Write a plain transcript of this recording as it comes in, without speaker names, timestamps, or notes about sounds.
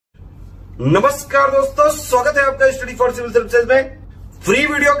नमस्कार दोस्तों, स्वागत है आपका स्टडी फॉर सिविल सर्विसेज में। फ्री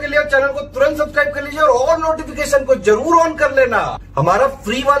वीडियो के लिए चैनल को तुरंत सब्सक्राइब कर लीजिए और ऑल नोटिफिकेशन को जरूर ऑन कर लेना। हमारा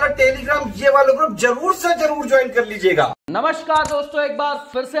फ्री वाला टेलीग्राम ये वाला ग्रुप जरूर से जरूर ज्वाइन कर लीजिएगा। नमस्कार दोस्तों, एक बार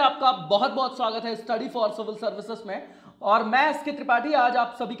फिर से आपका बहुत बहुत स्वागत है स्टडी फॉर सिविल सर्विसेज में। और मैं एसके त्रिपाठी आज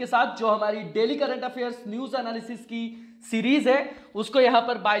आप सभी के साथ जो हमारी daily current affairs news analysis की सीरीज है उसको यहां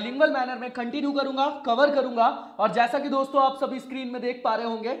पर बाइलिंगुअल मैनर में कंटिन्यू करूंगा, कवर करूंगा। और जैसा कि दोस्तों आप सभी स्क्रीन में देख पा रहे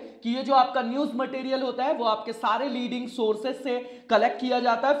होंगे कि ये जो आपका न्यूज मटेरियल होता है वो आपके सारे लीडिंग सोर्सेज से कलेक्ट किया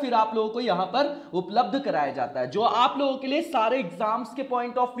जाता है, फिर आप लोगों को यहां पर उपलब्ध कराया जाता है, जो आप लोगों के लिए सारे एग्जाम्स के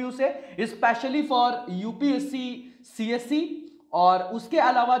पॉइंट ऑफ व्यू से स्पेशली फॉर यूपीएससी सीएसई और उसके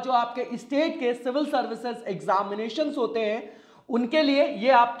अलावा जो आपके स्टेट के सिविल सर्विसेज एग्जामिनेशंस होते हैं उनके लिए ये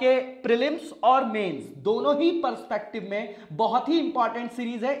आपके प्रीलिम्स और मेंस दोनों ही पर्सपेक्टिव में बहुत ही इंपॉर्टेंट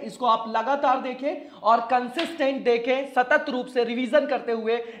सीरीज है। इसको आप लगातार देखें और कंसिस्टेंट देखें, सतत रूप से रिवीजन करते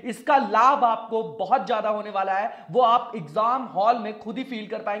हुए इसका लाभ आपको बहुत ज्यादा होने वाला है, वो आप एग्जाम हॉल में खुद ही फील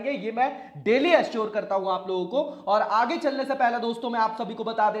कर पाएंगे। ये मैं डेली एश्योर करता हूं आप लोगों को। और आगे चलने से पहले दोस्तों मैं आप सभी को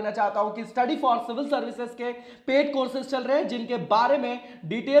बता देना चाहता हूं कि स्टडी फॉर सिविल सर्विसेज के पेड कोर्सेज चल रहे हैं, जिनके बारे में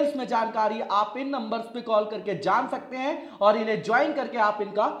डिटेल्स में जानकारी आप इन नंबर्स पे कॉल करके जान सकते हैं और इन्हें ज्वाइन करके आप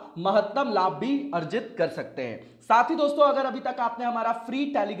इनका महत्तम लाभ भी अर्जित कर सकते हैं। साथ ही दोस्तों अगर अभी तक आपने हमारा फ्री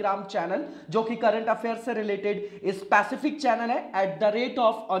टेलीग्राम चैनल जो कि करंट अफेयर्स से रिलेटेड स्पेसिफिक चैनल है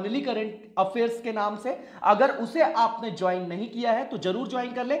 @ओनली करंट अफेयर्स के नाम से, अगर उसे आपने ज्वाइन नहीं किया है तो जरूर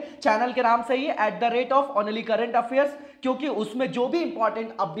ज्वाइन कर ले। चैनल के नाम से ही @ओनली करंट अफेयर्स, क्योंकि उसमें जो भी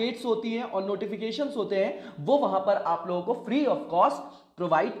इंपॉर्टेंट अपडेट्स होती हैं और नोटिफिकेशंस होते हैं वो वहां पर आप लोगों को फ्री ऑफ कॉस्ट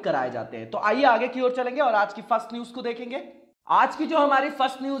प्रोवाइड कराए जाते हैं। तो आइए आगे की ओर चलेंगे और आज की फर्स्ट न्यूज को देखेंगे। आज की जो हमारी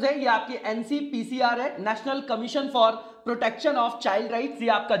फर्स्ट न्यूज है ये आपकी एनसीपीसीआर है, national commission for protection of child rights. ये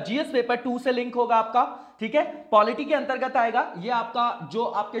आपका जीएस पेपर 2 से लिंक होगा आपका, ठीक है, पॉलिटी के अंतर्गत आएगा। ये आपका जो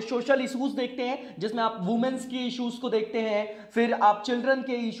आपके सोशल इश्यूज देखते हैं जिसमें आप वुमेन्स की इश्यूज को देखते हैं, फिर आप चिल्ड्रन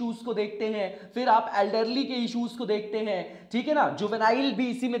के इश्यूज को देखते हैं, फिर आप एल्डरली के इश्यूज को देखते हैं, ठीक है ना, जुवेनाइल भी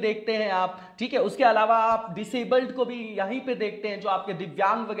इसी में देखते हैं आप, ठीक है। उसके अलावा आप डिसेबल्ड को भी यहीं पे देखते हैं, जो आपके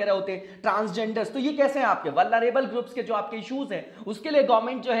दिव्यांग वगैरह होते हैं, ट्रांसजेंडर्स। तो ये कैसे हैं आपके वल्नरेबल ग्रुप्स के जो आपके इश्यूज हैं उसके लिए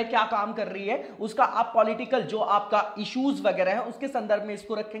गवर्नमेंट जो है क्या काम कर रही है, उसका आप पॉलिटिकल जो आपका इश्यूज वगैरह है उसके संदर्भ में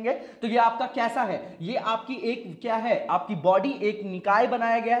इसको रखेंगे। तो ये आपका कैसा है, ये आपकी एक क्या है, आपकी बॉडी एक निकाय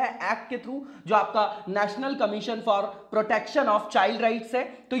बनाया गया है एक्ट के थ्रू, जो आपका national commission for protection of child rights है।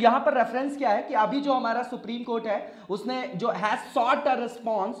 तो यहां पर रेफरेंस क्या है कि अभी जो हमारा सुप्रीम कोर्ट है उसने जो has short a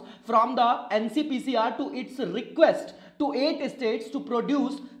response from the NCPCR to it's request to 8 states to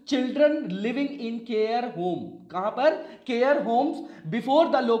produce children living in care home. कहां पर? Care homes before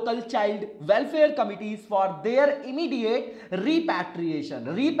the local child welfare committees for their immediate repatriation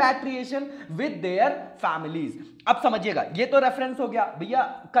with their families. अब समझिएगा, ये तो reference हो गया भैया।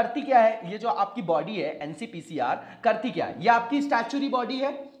 करती क्या है ये जो आपकी बॉडी है एनसीपीसीआर, करती क्या है? ये आपकी स्टैच्यूरी बॉडी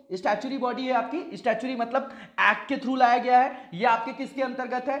है, स्टैच्यूरी बॉडी है आपकी। स्टैच्यूरी मतलब एक्ट के थ्रू लाया गया है। ये आपके किसके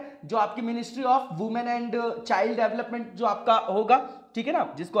अंतर्गत है? जो आपकी ministry of women and child development जो आपका होगा, ठीक है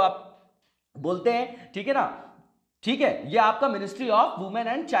ना, जिसको आप बोलते हैं, ठीक है ना, ठीक है, ये आपका ministry of women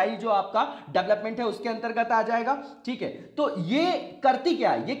and child जो आपका डेवलपमेंट है उसके अंतर्गत आ जाएगा, ठीक है। तो ये करती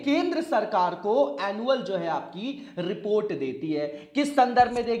क्या है? ये केंद्र सरकार को एनुअल जो है आपकी रिपोर्ट देती है। किस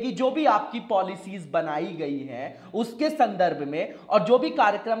संदर्भ में देगी? जो भी आपकी पॉलिसीज बनाई गई है उसके संदर्भ में, और जो भी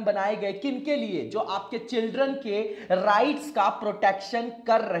कार्यक्रम बनाए गए किनके लिए, जो आपके चिल्ड्रन के राइट्स का प्रोटेक्शन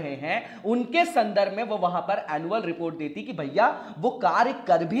कर रहे हैं उनके संदर्भ में वो वहां पर एनुअल रिपोर्ट देती कि भैया वो कार्य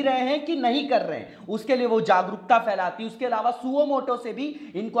कर भी रहे हैं कि नहीं कर रहे हैं। उसके लिए वो जागरूकता फैलाती है। उसके अलावा सुओ मोटो से भी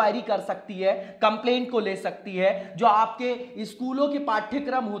इंक्वायरी कर सकती है, कंप्लेंट को ले सकती है। जो आपके स्कूलों के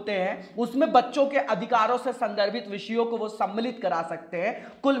पाठ्यक्रम होते हैं उसमें बच्चों के अधिकारों से संदर्भित विषयों को वो सम्मिलित करा सकते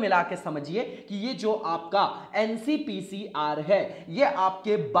हैं। कुल मिला के समझिए कि ये जो आपका एनसीपीसीआर है ये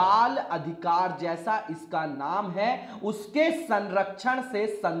आपके बाल अधिकार जैसा इसका नाम है, उसके संरक्षण से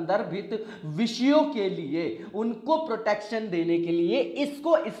संदर्भित विषयों के लिए उनको प्रोटेक्शन देने के लिए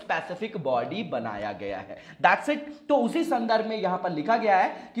इसको स्पेसिफिक बॉडी बनाया गया है। That's it. तो उसी संदर्भ में यहां पर लिखा गया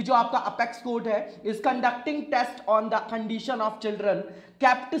है कि जो आपका अपेक्स कोर्ट है is conducting test on the condition of children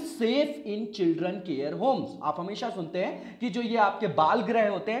kept safe in children care homes. आप हमेशा सुनते हैं कि जो ये आपके बाल गृह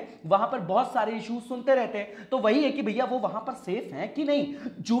होते हैं वहां पर बहुत सारे इश्यूज सुनते रहते हैं, तो वही है कि भैया वो वहां पर सेफ हैं कि नहीं।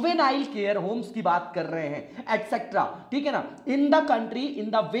 जुवेनाइल केयर होम्स की बात कर रहे हैं एटसेट्रा, ठीक है ना, in the country in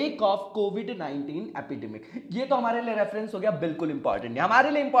the wake of covid epidemic. ये तो हमारे लिए रेफरेंस हो गया, बिल्कुल इंपॉर्टेंट है।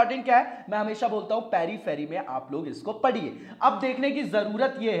 हमारे लिए इंपॉर्टेंट क्या है? मैं हमेशा बोलता हूं पेरीफेरी में आप लोग इसको पढ़िए। अब देखने की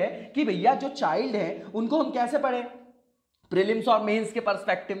जरूरत यह है कि भैया जो चाइल्ड है उनको हम कैसे पढ़ें? प्रीलिम्स और मेंस के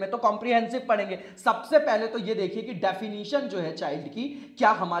पर्सपेक्टिव में तो कॉम्प्रिहेंसिव पढ़ेंगे। सबसे पहले तो ये देखिए कि डेफिनेशन जो है चाइल्ड की,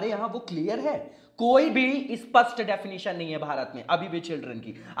 क्या हमारे यहां वो क्लियर है? कोई भी स्पष्ट डेफिनेशन नहीं है भारत में अभी भी चिल्ड्रन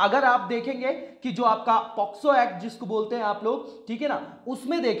की। अगर आप देखेंगे कि जो आपका पॉक्सो एक्ट जिसको बोलते हैं आप लोग, ठीक है ना,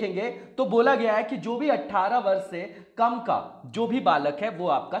 उसमें देखेंगे तो बोला गया है कि जो भी 18 वर्ष से कम का जो भी बालक है वो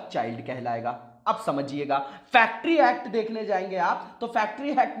आपका चाइल्ड कहलाएगा। अब समझिएगा, फैक्ट्री एक्ट देखने जाएंगे आप तो फैक्ट्री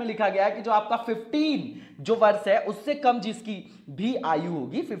एक्ट में लिखा गया है कि जो आपका 15 जो वर्ष है उससे कम जिसकी भी आयु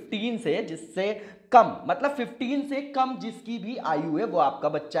होगी, 15 से जिससे कम मतलब 15 से कम जिसकी भी आयु है वो आपका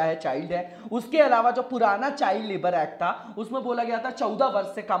बच्चा है, चाइल्ड है। उसके अलावा जो पुराना चाइल्ड लेबर एक्ट था उसमें बोला गया था 14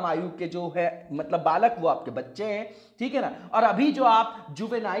 वर्ष से कम आयु के जो है मतलब बालक वो आपके बच्चे हैं, ठीक है ना। और अभी जो आप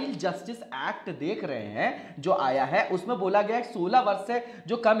जुवेनाइल जस्टिस एक्ट देख रहे हैं जो आया है उसमें बोला गया है 16 वर्ष से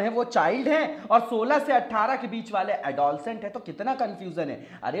जो कम है वो चाइल्ड है और 16 से 18 के बीच वाले एडोलसेंट है। तो कितना कंफ्यूजन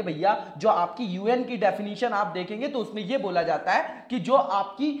है। अरे भैया, जो आपकी यूएन की डेफिनेशन आप देखेंगे तो उसमें यह बोला जाता है कि जो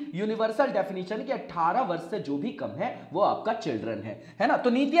आपकी यूनिवर्सल डेफिनेशन की 18 वर्ष से जो भी कम है वो आपका चिल्ड्रन है ना। तो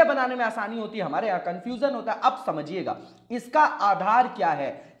नीतियां बनाने में आसानी होती है, हमारे यहां कंफ्यूजन होता है। अब समझिएगा इसका आधार क्या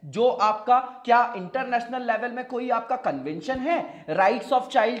है। जो आपका क्या इंटरनेशनल लेवल में कोई आपका कन्वेंशन है राइट्स ऑफ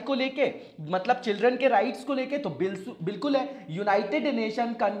चाइल्ड को लेके, मतलब चिल्ड्रन के राइट्स को लेके? तो बिल्कुल है, United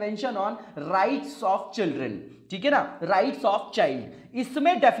nation convention on rights of children, ठीक है ना, राइट्स ऑफ चाइल्ड।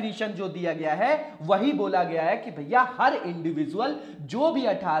 इसमें डेफिनेशन जो दिया गया है वही बोला गया है कि भैया हर इंडिविजुअल जो भी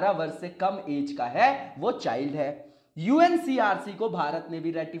 18 वर्ष से कम एज का है वो चाइल्ड है। यूएनसीआरसी को भारत ने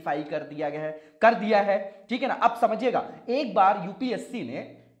भी रेटिफाई कर दिया है, ठीक है ना। अब समझिएगा, एक बार यूपीएससी ने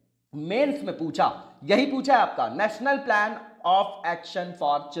मेंस में पूछा, यही पूछा है आपका national plan of action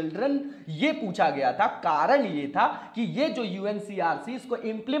for children, ये पूछा गया था। कारण ये था कि ये जो यूएनसीआरसी इसको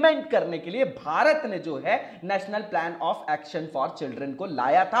इंप्लीमेंट करने के लिए भारत ने जो है national plan of action for children को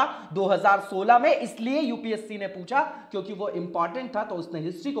लाया था 2016 में। इसलिए यूपीएससी ने पूछा क्योंकि वो इंपॉर्टेंट था, तो उसने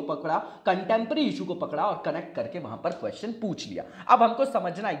हिस्ट्री को पकड़ा, कंटेम्पररी इशू को पकड़ा और कनेक्ट करके वहां पर क्वेश्चन पूछ लिया। अब हमको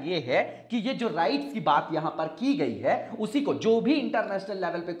समझना ये है कि ये जो राइट्स की बात यहां पर की गई है उसी को, जो भी इंटरनेशनल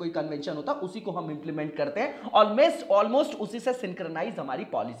लेवल पे कोई कन्वेंशन होता उसी को हम इंप्लीमेंट करते हैं। ऑलमोस्ट उसी से सिंक्रोनाइज हमारी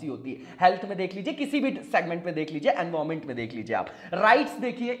पॉलिसी होती है। हेल्थ में देख लीजिए, किसी भी सेगमेंट में देख लीजिए, एनवायरमेंट में देख लीजिए आप। राइट्स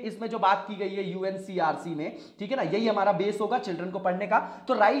देखिए, इसमें जो बात की गई है यूएनसीआरसी में, ठीक है ना, यही हमारा बेस होगा चिल्ड्रन को पढ़ने का।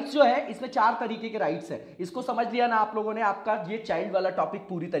 तो राइट्स जो है इसमें 4 तरीके के राइट्स है। इसको समझ लिया ना आप लोगों ने, आपका ये चाइल्ड वाला टॉपिक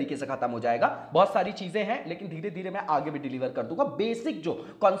पूरी तरीके से खत्म हो जाएगा। बहुत सारी चीजें हैं लेकिन धीरे धीरे मैं आगे भी डिलीवर कर दूंगा। बेसिक जो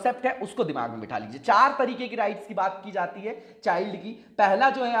कॉन्सेप्ट है उसको दिमाग में बिठा लीजिए। 4 तरीके की राइट्स की बात की जाती है चाइल्ड की। पहला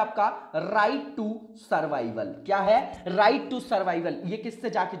जो है आपका राइट टू सर्वाइवल। क्या है? Right to survival. ये किससे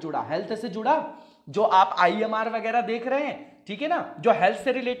जाके जुड़ा? हेल्थ से जुड़ा। जो आप आईएमआर वगैरह देख रहे हैं, ठीक है ना, जो हेल्थ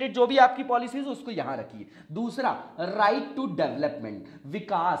से रिलेटेड जो भी आपकी पॉलिसीज उसको यहां रखिए। दूसरा राइट टू डेवलपमेंट,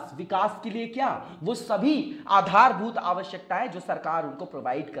 विकास। विकास के लिए क्या? वो सभी आधारभूत आवश्यकताएं जो सरकार उनको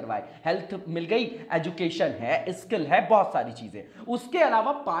प्रोवाइड करवाए। हेल्थ मिल गई, एजुकेशन है, स्किल है, बहुत सारी चीजें। उसके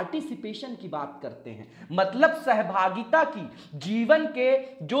अलावा पार्टिसिपेशन की बात करते हैं, मतलब सहभागिता की। जीवन के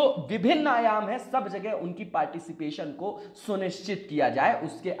जो विभिन्न आयाम है सब जगह उनकी पार्टिसिपेशन को सुनिश्चित किया जाए।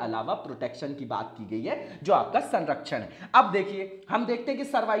 उसके अलावा प्रोटेक्शन की बात की गई है जो आपका संरक्षण है। अब देखिए, हम देखते हैं कि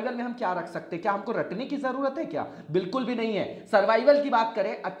सर्वाइवल में हम क्या रख सकते हैं। क्या हमको रटने की जरूरत है? क्या बिल्कुल भी नहीं है। सर्वाइवल की बात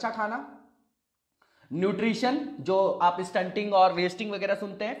करें, अच्छा खाना, न्यूट्रिशन, जो आप स्टंटिंग और वेस्टिंग वगैरह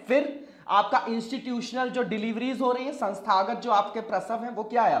सुनते हैं। फिर आपका इंस्टीट्यूशनल जो डिलीवरीज हो रही है, संस्थागत जो आपके प्रसव हैं, वो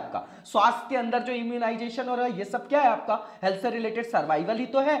क्या है आपका? स्वास्थ्य के अंदर जो इम्यूनाइजेशन हो रहा है, ये सब क्या है आपका? हेल्थ से रिलेटेड सर्वाइवल ही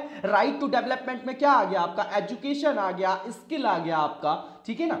तो है। राइट टू डेवलपमेंट में क्या आ गया आपका? एजुकेशन आ गया, स्किल आ गया आपका,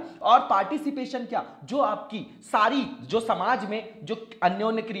 ठीक है ना। और पार्टिसिपेशन क्या? जो आपकी सारी जो समाज में जो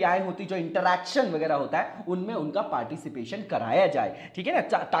अन्योन्य क्रियाएं होती, जो इंटरैक्शन वगैरह होता है, उनमें उनका पार्टिसिपेशन कराया जाए, ठीक है ना,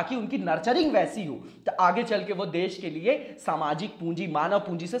 ताकि उनकी नर्चरिंग वैसी हो तो आगे चल के वो देश के लिए सामाजिक पूंजी, मानव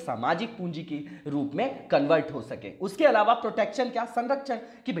पूंजी से सामाजिक पूंजी के रूप में कन्वर्ट हो सके। उसके अलावा प्रोटेक्शन क्या? संरक्षण,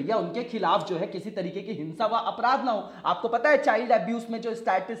 कि भैया उनके खिलाफ जो है किसी तरीके की हिंसा व अपराध ना हो। आपको पता है चाइल्ड अब्यूज में जो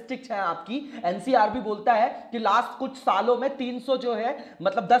स्टैटिस्टिक्स है आपकी, एनसीआर भी बोलता है कि लास्ट कुछ सालों में 300 जो है,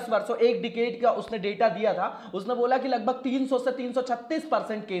 मतलब 10 वर्षों, एक डिकेड का उसने डेटा दिया था। उसने बोला कि लगभग 300 से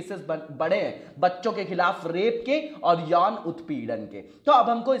 336% केसेस बढ़े हैं बच्चों के खिलाफ रेप के और यौन उत्पीड़न के। तो अब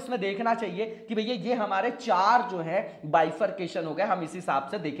हमको इसमें देखना चाहिए कि भैया ये हमारे 4 जो है बाइफरकेशन हो गए। हम इस हिसाब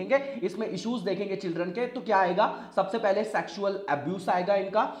से देखेंगे, इसमें इश्यूज देखेंगे चिल्ड्रन के। तो क्या आएगा? सबसे पहले सेक्सुअल अब्यूज आएगा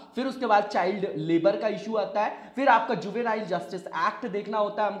इनका, फिर उसके बाद चाइल्ड लेबर का इशू आता है, फिर आपका जुवेनाइल जस्टिस एक्ट देखना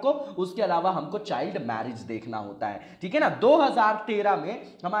होता है हमको, उसके अलावा हमको चाइल्ड मैरिज देखना होता है, ठीक है ना। 2013 में में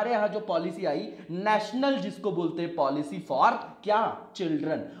हमारे यहाँ जो पॉलिसी आई नेशनल, जिसको बोलते हैं पॉलिसी फॉर क्या,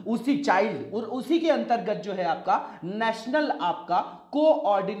 चिल्ड्रन, उसी चाइल्ड, और उसी के अंतर्गत जो है आपका नेशनल आपका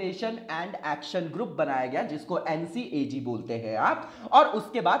कोऑर्डिनेशन एंड एक्शन ग्रुप बनाया गया, जिसको एनसीएजी बोलते हैं आप। और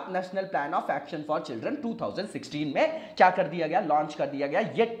उसके बाद national plan of action for children 2016 में क्या कर दिया गया, लॉन्च कर दिया गया।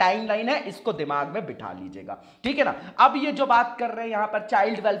 ये टाइमलाइन है, इसको दिमाग में बिठा लीजिएगा, ठीक है ना। अब ये जो बात कर रहे हैं यहां पर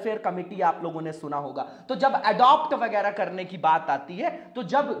चाइल्ड वेलफेयर कमेटी, आप लोगों ने सुना होगा, तो जब अडॉप्ट वगैरह करने की बात आती है, तो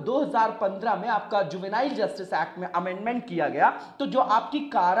जब 2015 में आपका जुवेनाइल जस्टिस एक्ट में अमेंडमेंट किया गया, तो जो आपकी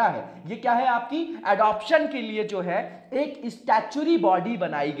कारा है, ये क्या है, आपकी एडॉप्शन के लिए जो है एक स्टैच्यूरी बॉडी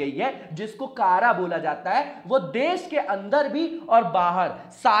बनाई गई है, जिसको कारा बोला जाता है। वो देश के अंदर भी और बाहर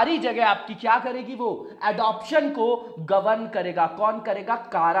सारी जगह आपकी क्या करेगी, वो एडॉप्शन को गवर्न करेगा। कौन करेगा,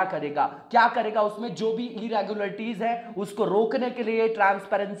 कारा करेगा। क्या करेगा, उसमें जो भी इरेगुलरिटीज है उसको रोकने के लिए,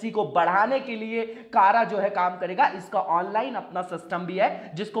 ट्रांसपेरेंसी को बढ़ाने के लिए कारा जो है काम करेगा। इसका ऑनलाइन अपना सिस्टम भी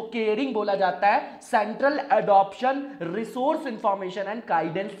है, जिसको केयरिंग बोला जाता है, central adoption resource information and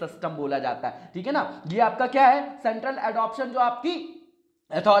guidance system बोला जाता है, ठीक है ना। ये आपका क्या है, सेंट्रल एडॉप्शन जो आपकी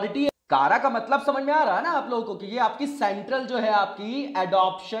अथॉरिटी है। कारा का मतलब समझ में आ रहा है ना आप लोगों को, कि ये आपकी सेंट्रल जो है आपकी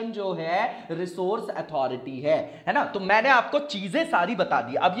एडॉप्शन जो है रिसोर्स अथॉरिटी है ना। तो मैंने आपको चीजें सारी बता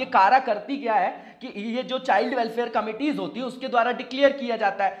दी। अब ये कारा करती क्या है कि ये जो चाइल्ड वेलफेयर कमिटीज होती है उसके द्वारा डिक्लेयर किया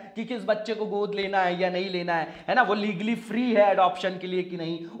जाता है कि किस बच्चे को गोद लेना है या नहीं लेना है ना, वो लीगली फ्री है एडॉप्शन के लिए कि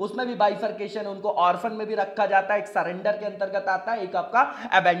नहीं। उसमें भी बाइफर्केशन, उनको ऑर्फन में भी रखा जाता है, एक सरेंडर के अंतर्गत आता है, एक आपका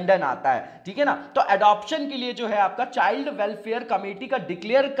अबेंडन आता है, ठीक है ना। तो एडॉप्शन के लिए जो है आपका चाइल्ड वेलफेयर कमेटी का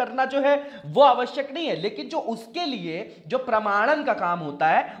डिक्लेयर करना जो है वो आवश्यक नहीं है, लेकिन जो उसके लिए जो प्रमाणन का काम होता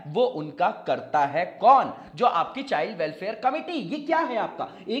है वो उनका करता है कौन, जो आपकी चाइल्ड वेलफेयर कमेटी। ये क्या है, आपका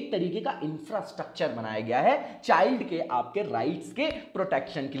एक तरीके का इंफ्रास्ट्रक्चर बनाया गया है चाइल्ड के आपके राइट्स के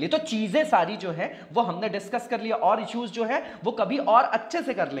प्रोटेक्शन के लिए। तो चीजें सारी जो है वो हमने डिस्कस कर लिया, और इश्यूज जो है वो कभी और अच्छे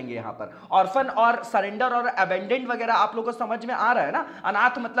से कर लेंगे। यहां पर ऑर्फन और सरेंडर और अबेंडेंट वगैरह आप लोगों को समझ में आ रहा है ना।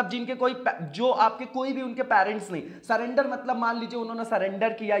 अनाथ मतलब जिनके कोई, जो आपके कोई भी उनके पेरेंट्स नहीं। सरेंडर मतलब मान लीजिए उन्होंने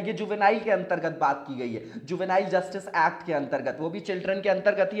सरेंडर किया, ये जुवेनाइल के अंतर्गत बात की गई है, जुवेनाइल जस्टिस एक्ट के अंतर्गत, वो भी चिल्ड्रन के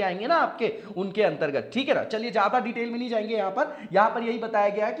अंतर्गत ही आएंगे ना आपके, उनके अंतर्गत, ठीक है ना। चलिए ज्यादा डिटेल में नहीं जाएंगे। यहां पर यही बताया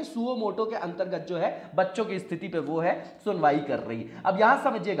गया है कि सुओ मोटो के अंतर्गत जो है बच्चों की स्थिति पे वो है सुनवाई कर रही है। अब यहां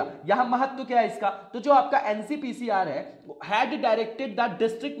समझिएगा, यहां महत्व क्या है इसका, तो जो आपका एनसीपीसीआर है, had directed the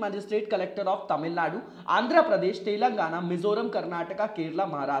district magistrate collector of Tamil Nadu, Andhra Pradesh, Telangana, Mizoram, Karnataka, Kerala,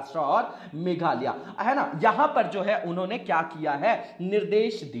 Maharashtra और मेघालय, है ना। यहां पर जो है उन्होंने क्या किया है,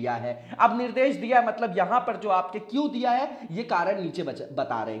 निर्देश दिया है। अब निर्देश दिया मतलब यहां पर जो आपके क्यों दिया है, ये कारण नीचे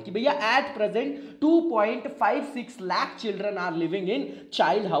बता रहे हैं कि भैया at present 2.56 lakh children are living in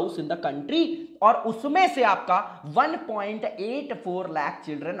child house in the country, और उसमें से आपका 1.84 लाख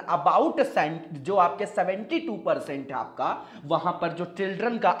चिल्ड्रन, अबाउट जो आपके 72% है आपका, वहां पर जो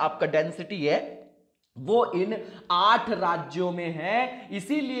चिल्ड्रन का आपका डेंसिटी है वो इन 8 राज्यों में है।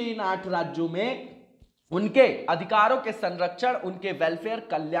 इसीलिए इन 8 राज्यों में उनके अधिकारों के संरक्षण, उनके वेलफेयर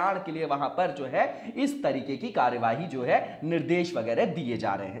कल्याण के लिए वहां पर जो है इस तरीके की कार्यवाही जो है निर्देश वगैरह दिए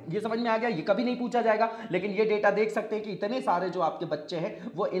जा रहे हैं। ये समझ में आ गया, ये कभी नहीं पूछा जाएगा, लेकिन ये डेटा देख सकते हैं कि इतने सारे जो आपके बच्चे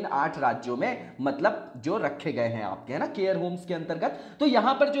हैं वो इन 8 राज्यों में मतलब जो रखे गए हैं आपके, है ना, केयर होम्स के अंतर्गत। तो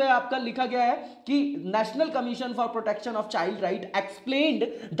यहां पर जो है आपका लिखा गया है कि national commission for protection of child right explained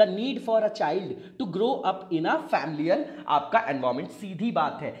the need for a child to grow up in a familial आपका एनवायरमेंट। सीधी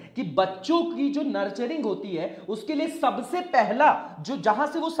बात है कि बच्चों की जो नर्चरिंग होती है उसके लिए सबसे पहला जो जहां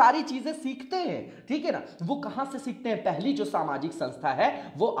से वो सारी चीजें सीखते हैं, ठीक है ना, वो कहां से सीखते हैं, पहली जो सामाजिक संस्था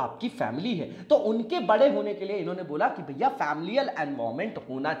है वो आपकी फैमिली है। तो उनके बड़े होने के लिए इन्होंने बोला कि भैया फैमिलियल एनवायरनमेंट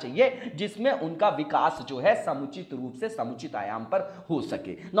होना चाहिए, जिसमें उनका विकास जो है समुचित रूप से समुचित आयाम पर हो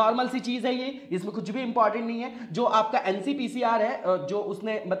सके। नॉर्मल सी चीज है ये, इसमें कुछ भी इंपॉर्टेंट नहीं है। जो आपका एनसीपीसीआर है, जो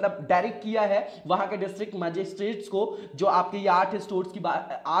उसने मतलब डायरेक्ट किया है वहां के डिस्ट्रिक्ट मजिस्ट्रेट्स को, जो आपके ये 8 स्टेट्स की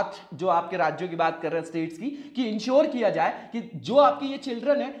बात, 8 जो आपके राज्यों की बात कर रहे हैं स्टेट्स की, कि इंश्योर किया जाए कि जो आपके ये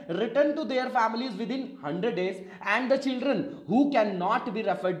चिल्ड्रन है return to their families with in 100 days, and the children who can not be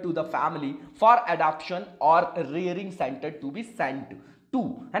referred to the family for adoption और rearing centre to be sent to,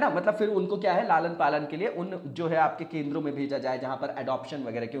 है ना। मतलब फिर उनको क्या है, लालन पालन के लिए उन जो है आपके केंद्रों में भेजा जाए जहां पर एडॉप्शन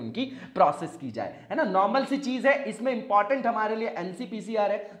वगैरह की उनकी प्रोसेस की जाए, है ना। नॉर्मल सी चीज है। इसमें इंपॉर्टेंट हमारे लिए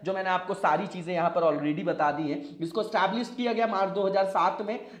एनसीपीसीआर है, जो मैंने आपको सारी चीजें यहां पर ऑलरेडी बता दी है। इसको स्टैब्लिश किया गया मार्च 2007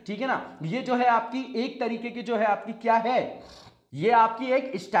 में, ठीक है ना। ये जो है आपकी एक तरीके की जो है आपकी क्या है, ये आपकी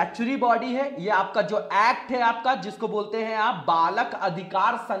एक स्टैच्यूरी बॉडी है, ये आपका जो एक्ट है आपका, जिसको बोलते हैं आप बालक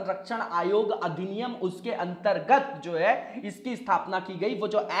अधिकार संरक्षण आयोग अधिनियम, उसके अंतर्गत जो है इसकी स्थापना की गई। वो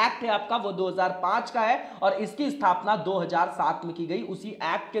जो एक्ट है आपका वो 2005 का है और इसकी स्थापना 2007 में की गई उसी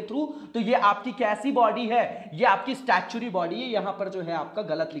एक्ट के थ्रू। तो ये आपकी कैसी बॉडी है, ये आपकी स्टैच्यूरी बॉडी है। यहां पर जो है आपका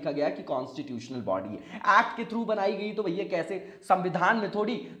गलत लिखा गया है कि कॉन्स्टिट्यूशनल बॉडी है, एक्ट के थ्रू बनाई गई। तो भैया कैसे, संविधान में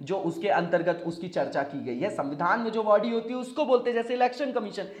थोड़ी जो उसके अंतर्गत उसकी चर्चा की गई है। संविधान में जो बॉडी होती है उसको बोलते हैं जैसे इलेक्शन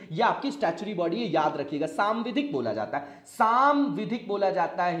कमीशन, ये आपकी स्टैच्यूरी बॉडी है, याद रखिएगा। सांविधिक बोला जाता है, सांविधिक बोला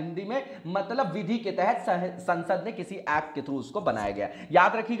जाता है हिंदी में, मतलब विधि के तहत संसद ने किसी एक्ट के थ्रू उसको बनाया गया,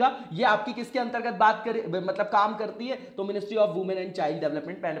 याद रखिएगा। ये आपकी किसके अंतर्गत बात करे, मतलब काम करती है, तो ministry of women and child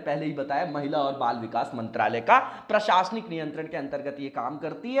development, पहले ही बताया, महिला और बाल विकास मंत्रालय का प्रशासनिक नियंत्रण के अंतर्गत ये काम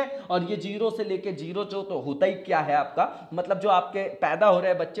करती है। और ये 0 से लेकर 0 जो तो होता ही क्या है आपका, मतलब जो आपके पैदा हो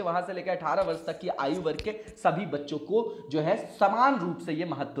रहे बच्चे वहां से लेकर 18 वर्ष तक की आयु वर्ग के सभी बच्चों को जो है समान रूप से ये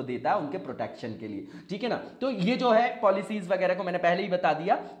महत्व देता है उनके प्रोटेक्शन के लिए, ठीक है ना। तो ये जो है पॉलिसीज वगैरह को मैंने पहले ही बता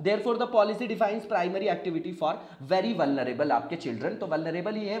दिया। Therefore the policy defines primary activity for very vulnerable आपके चिल्ड्रन, तो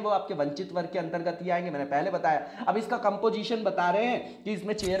वल्नरेबल ही है वो आपके वंचित वर्ग के अंतर्गत ही आएंगे, मैंने पहले बताया। अब इसका कंपोजिशन बता रहे हैं कि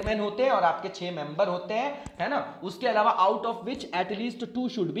इसमें चेयरमैन होते हैं और आपके 6 मेंबर होते हैं, है ना। उसके अलावा out of which at least 2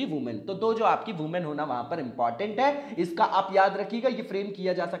 should be women, तो 2 जो आपकी वुमेन होना वहां पर इंपॉर्टेंट है। इसका आप याद रखिएगा, ये फ्रेम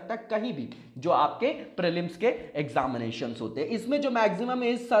किया जा सकता है कहीं भी जो आपके प्रीलिम्स के एग्जामिनेशंस होते हैं। इसमें जो मैक्सिमम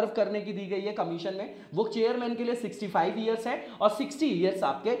एज सर्व करने की दी गई है कमीशन में, वो चेयरमैन के लिए 65 ईयर्स है और 60 ईयर्स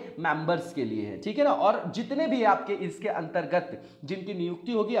आपके मेंबर्स के लिए है, ठीक है ना। और जितने भी आपके इसके अंतर्गत जिनकी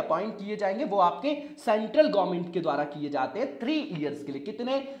नियुक्ति होगी, अपॉइंट किए जाएंगे, वो आपके सेंट्रल गवर्नमेंट के द्वारा किए जाते हैं 3 ईयर्स के लिए।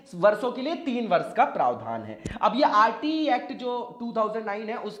 कितने वर्षों के लिए? 3 वर्ष का प्रावधान है। अब ये आरटीई एक्ट जो 2009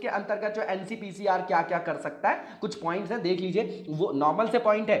 है उसके अंतर्गत जो एनसीपीसीआर क्या क्या कर सकता है, कुछ पॉइंट्स है, देख लीजिए। वो नॉर्मल से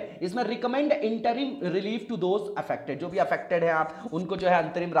पॉइंट है, इसमें recommend interim relief to those affected, जो भी अफेक्टेड है आप उनको जो है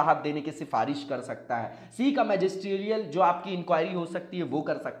अंतरिम राहत देने की सिफारिश कर सकता है। सी का मैजिस्ट्रियल जो आपकी इंक्वायरी हो सकती है वो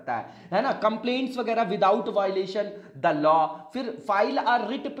कर सकता है ना। कंप्लेंट्स वगैरह विदाउट वायलेशन द लॉ, फिर file a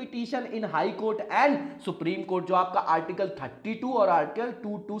writ petition in high court and supreme court, जो आपका आर्टिकल 32 और आर्टिकल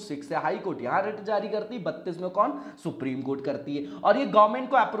 226 है। हाई कोर्ट यहां रिट जारी करती है, 32 में कौन? सुप्रीम कोर्ट करती है। और ये गवर्नमेंट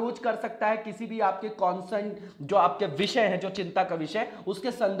को अप्रोच कर सकता है किसी भी आपके कॉन्सर्न जो आपके विषय है, जो चिंता का विषय,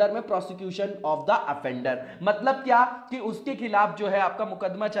 उसके संदर्भ में प्रोसिक्यूशन ऑफ द अफेंडर, मतलब क्या कि उसके खिलाफ जो है आपका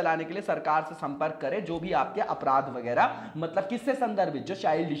मुकदमा चलाने के लिए सरकार से संपर्क करे, जो भी आपके अपराध वगैरह, मतलब किससे संदर्भित, जो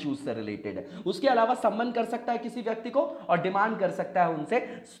चाइल्ड इश्यूज से रिलेटेड है। उसके अलावा सम्मन कर सकता है किसी व्यक्ति को और डिमांड कर सकता है उनसे,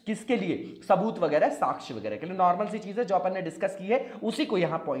 किसके लिए? सबूत वगैरह, साक्ष्य वगैरह के लिए। नॉर्मल सी चीजें जो अपन ने डिस्कस की है उसी को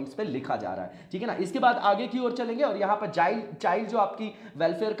यहां पॉइंट्स पे लिखा जा रहा है, ठीक है ना। इसके बाद आगे की ओर चलेंगे और यहां पर चाइल्ड जो आपकी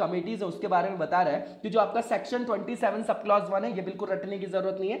वेलफेयर कमिटीज है उसके बारे में बता रहा है कि जो आपका सेक्शन 27 सब क्लॉज 1 है, ये बिल्कुल रटने की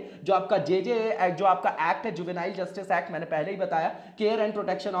जरूरत नहीं है। जो आपका जेजे जो आपका एक्ट है, जुवेनाइल जस्टिस एक्ट, मैंने पहले ही बताया, care and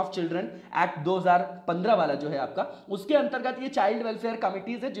protection of children act 2015 वाला जो है आपका, उसके अंतर्गत ये चाइल्ड वेलफेयर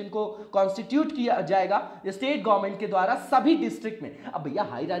कमिटीज है जिनको कॉन्स्टिट्यूट किया जाएगा स्टेट गवर्नमेंट के द्वारा सभी डिस्ट्रिक्ट में। अब भैया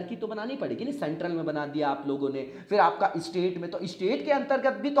हायरार्की तो बनानी पड़ेगी, नहीं सेंट्रल में बना दिया आप लोगों ने, फिर आपका स्टेट में, तो स्टेट के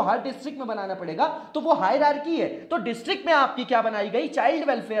अंतर्गत भी तो हर डिस्ट्रिक्ट में बनाना पड़ेगा, तो वो हायरार्की है। तो डिस्ट्रिक्ट में आपकी क्या बनाई गई? चाइल्ड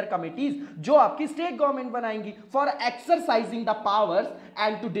वेलफेयर कमिटीज, जो आपकी स्टेट गवर्नमेंट बनाएंगी for exercising the powers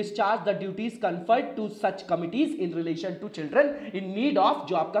and to discharge the duties conferred to such committees in relation to children in need of,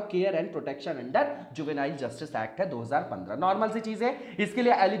 जो आपका care and protection under juvenile justice act है 2015। Normal सी चीज है। इसके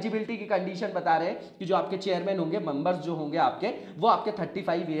लिए एलिजिबिलिटी की condition बता रहे हैं कि जो आपके चेयरमैन होंगे, मेंबर्स जो होंगे आपके, वो आपके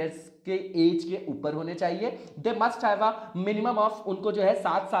 35 ईयर्स के एज के ऊपर होने चाहिए। They must have a minimum of, उनको जो है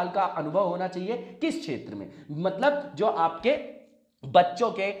 7 साल का अनुभव होना चाहिए। किस क्षेत्र में? मतलब जो आपके बच्चों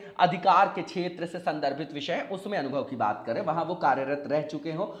के अधिकार के क्षेत्र से संदर्भित विषय, उसमें अनुभव की बात करें, वहां वो कार्यरत रह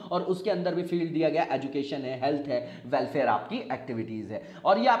चुके हो और उसके अंदर भी फील्ड दिया गया एजुकेशन है, हेल्थ है, वेलफेयर आपकी एक्टिविटीज है।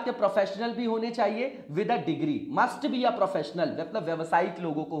 और ये आपके प्रोफेशनल भी होने चाहिए with a degree, must be a professional, मतलब व्यवसायिक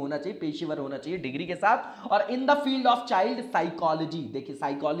लोगों को होना चाहिए, पेशेवर होना चाहिए डिग्री के साथ। और in the field of child psychology, देखिए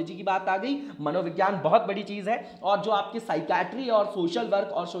साइकोलॉजी की बात आ गई, मनोविज्ञान बहुत बड़ी चीज है। और जो आपकी साइकैट्री और सोशल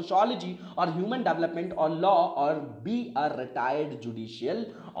वर्क और सोशियोलॉजी और ह्यूमन डेवलपमेंट और लॉ, और be a retired judicial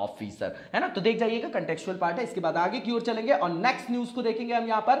officer, है ना। तो देख जाइएगा, कंटेक्चुअल पार्ट है। इसके बाद आगे की ओर चलेंगे और नेक्स्ट न्यूज को देखेंगे हम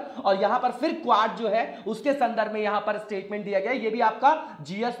यहां पर। और यहां पर फिर क्वाड जो है उसके संदर्भ में यहां पर स्टेटमेंट दिया गया। ये भी आपका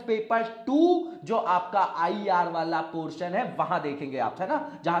जीएस पेपर 2 जो आपका आईआर वाला पोर्शन है वहां देखेंगे आप, है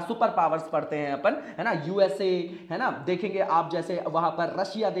ना, जहां सुपर पावर्स पढ़ते हैं अपन, है ना, यूएसए, है ना, देखेंगे आप, जैसे वहां पर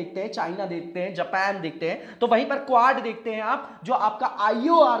रशिया देखते हैं, चाइना देखते हैं, जापान देखते हैं, तो वहीं पर क्वाड देखते हैं आप, जो आपका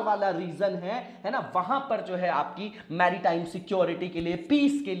आईओआर वाला रीजन है ना, वहां पर जो है आपकी मैरीटाइम सिक्योरिटी के लिए,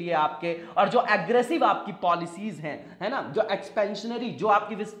 पीस पीस के लिए आपके, और जो एग्रेसिव आपकी पॉलिसीज हैं, है ना, जो एक्सपेंशनरी, जो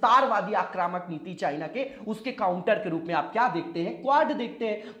आपकी विस्तारवादी आक्रामक नीति चाइना के, उसके काउंटर के रूप में आप क्या देखते हैं? क्वाड देखते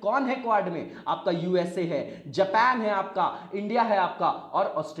हैं। कौन है क्वाड में? आपका यूएसए है, जापान है आपका, इंडिया है आपका, और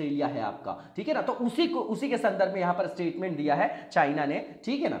ऑस्ट्रेलिया है आपका, ठीक है ना। तो उसी के संदर्भ में यहां पर स्टेटमेंट दिया है चाइना ने,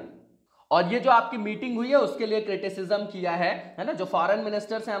 ठीक है ना। और ये जो आपकी मीटिंग हुई है उसके लिए क्रिटिसिज्म किया है ना, जो फॉरेन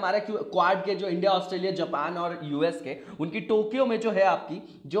मिनिस्टर्स हैं हमारे क्वाड के, जो इंडिया, ऑस्ट्रेलिया, जापान और यूएस के, उनकी टोक्यो में जो है आपकी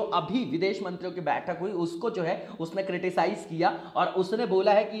जो अभी विदेश मंत्रियों की बैठक हुई, उसको जो है उसने क्रिटिसाइज किया, और उसने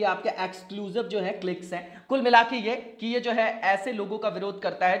बोला है कि ये आपके एक्सक्लूसिव जो है क्लिक्स हैं। कुल मिला के ये कि ये जो है ऐसे लोगों का विरोध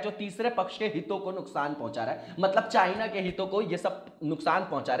करता है जो तीसरे पक्ष के हितों को नुकसान पहुंचा रहा है, मतलब चाइना के हितों को ये सब नुकसान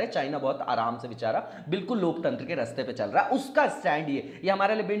पहुंचा रहे। चाइना बहुत आराम से बेचारा बिल्कुल लोकतंत्र के रास्ते पे चल रहा है, उसका स्टैंड ये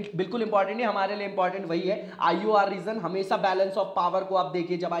हमारे लिए बिल्कुल इंपॉर्टेंट है। हमारे लिए इंपॉर्टेंट वही है IOR रीजन, हमेशा बैलेंस ऑफ पावर को आप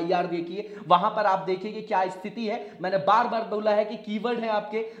देखिए, जब IR देखिए वहां पर आप देखिए कि क्या स्थिति है। मैंने बार बार बोला है कि कीवर्ड है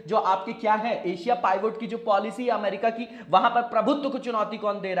आपके, जो आपके क्या है, एशिया पाइवोट की जो पॉलिसी है अमेरिका की, वहां पर प्रभुत्व को चुनौती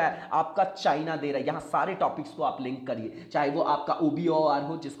कौन दे रहा है? आपका चाइना दे रहा है। यहां सारे टॉपिक्स को आप लिंक करिए, चाहे वो आपका OBOR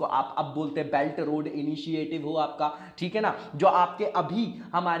हो, जिसको आप अब बोलते हैं बेल्ट रोड इनिशिएटिव हो आपका, ठीक है ना, जो आपके अभी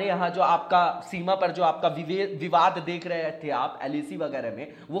हमारे यहां जो आपका सीमा पर जो आपका विवाद देख रहे थे आप LAC वगैरह में,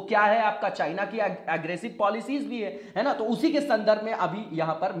 वो क्या है? आपका चाइना की एग्रेसिव पॉलिसीज भी है ना। तो उसी के संदर्भ में अभी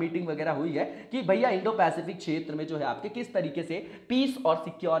यहां पर मीटिंग वगैरह हुई है कि भैया इंडो पैसिफिक क्षेत्र में जो है आपके किस तरीके से पीस और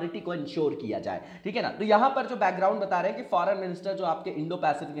सिक्योरिटी को इंश्योर किया जाए, ठीक है ना। तो यहां पर जो बैकग्राउंड बता रहे हैं कि फॉरेन मिनिस्टर जो आपके इंडो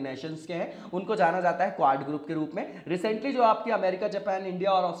पैसिफिक नेशंस के हैं, उनको जाना जाता है क्वाड ग्रुप के रूप में। रिसेंटली जो आपकी अमेरिका, जापान,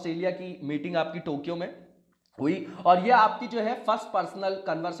 इंडिया और ऑस्ट्रेलिया की मीटिंग आपकी टोक्यो में हुई, और ये आपकी जो है फर्स्ट पर्सनल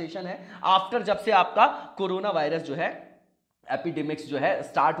कन्वर्सेशन है आफ्टर जब से आपका कोरोना वायरस जो है एपिडेमिक्स जो है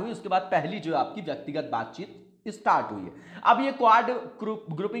स्टार्ट हुई, उसके बाद पहली जो आपकी व्यक्तिगत बातचीत स्टार्ट हुई है। अब ये क्वाड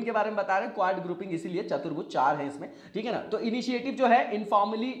ग्रुपिंग के बारे में बता रहे हैं। क्वाड ग्रुपिंग इसीलिए चतुर्भुज 4 है इसमें, ठीक है ना। तो इनिशिएटिव जो है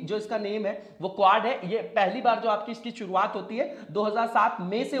इनफॉर्मली जो इसका नेम है वो क्वाड है। ये पहली बार जो आपकी इसकी शुरुआत होती है 2007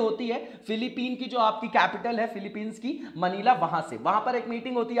 में से होती है। फिलीपीन की जो आपकी कैपिटल है फिलीपींस की मनीला, वहां पर एक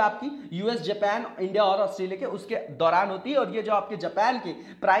मीटिंग होती है आपकी यूएस, जापान, इंडिया और ऑस्ट्रेलिया के, उसके दौरान होती है। और ये जो आपके जापान के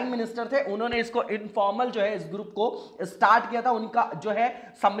प्राइम मिनिस्टर थे, उन्होंने इसको इनफॉर्मल जो है इस ग्रुप को स्टार्ट किया था। उनका जो है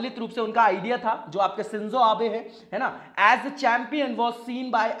सम्मिलित रूप से उनका आइडिया था, जो आपके शिंजो आबे है ना, as a champion was scene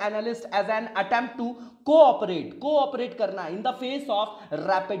bye analyst as an attempt to cooperate करना in the face of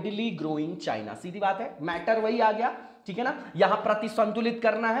rapidly growing China. सीधी बात है, मैटर वही आ गया, ठीक है ना। यहां प्रति संतुलित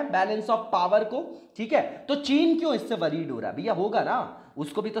करना है बैलेंस ऑफ पावर को, ठीक है। तो चीन क्यों इससे वरीड हो रहा है? भैया होगा ना,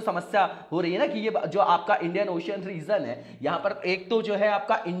 उसको भी तो समस्या हो रही है ना कि ये जो आपका इंडियन ओशियन रीजन है, यहां पर एक तो जो है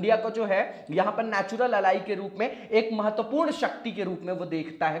आपका इंडिया को जो है यहां पर नेचुरल अलाई के रूप में एक महत्वपूर्ण शक्ति के रूप में वो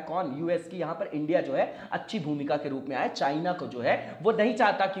देखता है। कौन? यूएस की। यहां पर इंडिया जो है अच्छी भूमिका के रूप में आए। चाइना को जो है वो नहीं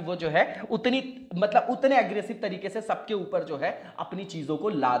चाहता कि वो जो है उतने एग्रेसिव तरीके से सबके ऊपर जो है अपनी चीजों को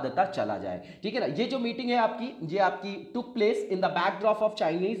लादता चला जाए, ठीक है ना। ये जो मीटिंग है आपकी, ये आपकी took place in the backdrop of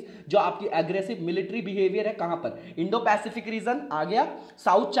Chinese जो आपकी एग्रेसिव मिलिट्री बिहेवियर है। कहां पर? इंडो पैसिफिक रीजन आ गया,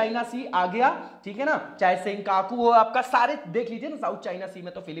 साउथ चाइना सी आ गया, ठीक है ना, चाहे सेंकाकू हो आपका, सारे देख लीजिए ना। साउथ चाइना सी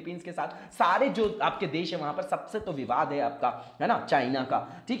में तो फिलीपींस के साथ सारे जो आपके देश है वहां पर सबसे तो विवाद है आपका, है ना, चाइना का,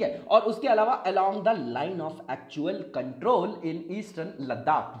 ठीक है। और उसके अलावा along the line of actual control in eastern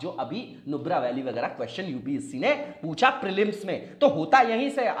Ladakh, जो अभी नुब्रा वैली वगैरह क्वेश्चन यूपीएससी ने पूछा प्रीलिम्स में, तो होता यहीं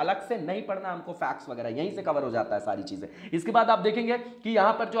से, अलग से नहीं पढ़ना हमको, फैक्ट्स वगैरह यहीं से कवर हो जाता है सारी चीजें। इसके बाद आप देखेंगे कि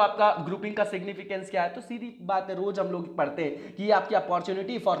यहां पर जो आपका ग्रुपिंग का सिग्निफिकेंस क्या है, तो सीधी बात है, रोज हम लोग पढ़ते हैं कि आपकी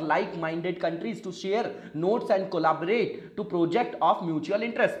opportunity for like minded countries to share notes and collaborate to project of mutual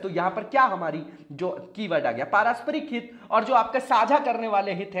interest. तो यहां पर क्या हमारी जो कीवर्ड आ गया, पारस्परिक हित और जो आपके साझा करने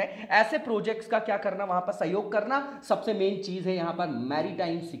वाले हित है, ऐसे प्रोजेक्ट्स का क्या करना, वहां पर सहयोग करना। सबसे मेन चीज है यहां पर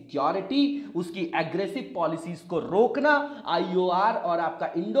मैरीटाइम सिक्योरिटी, उसकी एग्रेसिव पॉलिसीज को रोकना। IOR और आपका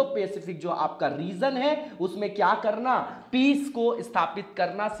इंडो पैसिफिक जो आपका रीजन है उसमें क्या करना, पीस को स्थापित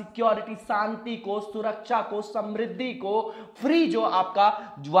करना, सिक्योरिटी, शांति को, सुरक्षा को, समृद्धि को, फ्री जो आपका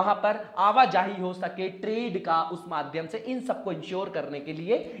वहां पर आवाजाही हो सके ट्रेड का, उस माध्यम से इन सबको इंश्योर करने के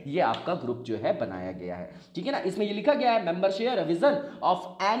लिए ये आपका ग्रुप जो है बनाया गया है, ठीक है ना। इसमें ये लिखा गया है, member share a vision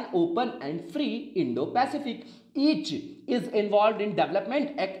of an open and free Indo Pacific, each is involved in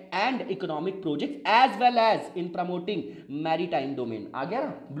development and economic projects as well as in promoting maritime domain। आ गया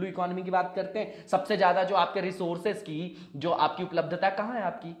ना, ब्लू इकोनॉमी की बात करते हैं। सबसे ज्यादा जो आपके रिसोर्सेस की जो आपकी उपलब्धता कहां है,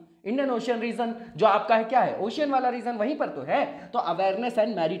 आपकी इंडियन ओशियन रीजन जो आपका है, क्या है, ओशियन वाला रीजन वहीं पर तो है। तो अवेयरनेस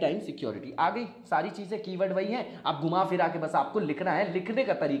एंड मैरीटाइम सिक्योरिटी आ गई, सारी चीजें कीवर्ड वही हैं, आप घुमा फिरा के बस आपको लिखना है, लिखने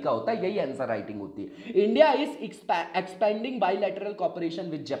का तरीका होता है, यही आंसर राइटिंग होती है। India is expanding bilateral cooperation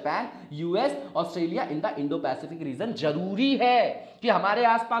with Japan, US, Australia in the Indo Pacific region. जरूरी है कि हमारे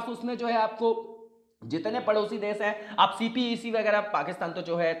आसपास उसने जो है आपको जितने पड़ोसी देश हैं, आप सीपीईसी वगैरह, पाकिस्तान तो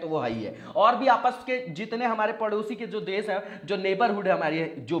जो है तो वो है ही है, और भी आपस के जितने हमारे पड़ोसी के जो देश हैं, जो नेबरहुड है हमारी,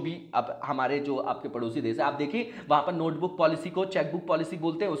 जो भी अब हमारे जो आपके पड़ोसी देश है, आप देखिए वहां पर नोटबुक पॉलिसी को चेकबुक पॉलिसी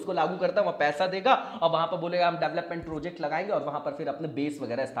बोलते हैं, उसको लागू करता है, वहां पैसा देगा और वहां पर बोलेगा हम डेवलपमेंट प्रोजेक्ट लगाएंगे और वहां पर फिर अपने बेस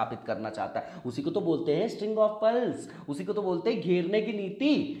वगैरह स्थापित करना चाहता है। उसी को तो बोलते हैं स्ट्रिंग ऑफ पर्ल्स, उसी को तो बोलते हैं घेरने की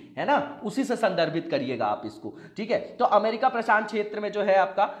नीति, है ना, उसी से संदर्भित करिएगा आप इसको, ठीक है। तो अमेरिका प्रशांत क्षेत्र में जो है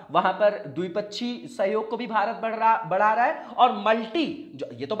आपका, वहां पर द्विपक्षीय सहयोग को भी भारत बढ़ा रहा है, और मल्टी,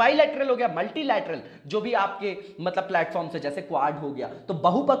 ये तो बाइलैटरल हो गया, मल्टीलैटरल जो भी आपके मतलब प्लेटफॉर्म से, जैसे क्वाड हो गया, तो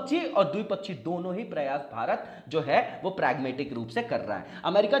बहुपक्षीय और द्विपक्षीय दोनों ही प्रयास भारत जो है वो प्रैग्मेटिक रूप से कर रहा है।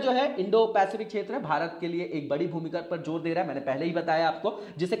 अमेरिका जो है इंडो पैसिफिक क्षेत्र में भारत के लिए एक बड़ी भूमिका पर जोर दे रहा है, मैंने पहले ही बताया आपको,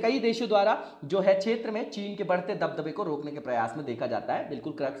 जिसे कई देशों द्वारा जो है क्षेत्र में चीन के बढ़ते दबदबे को रोकने के प्रयास में देखा जाता है।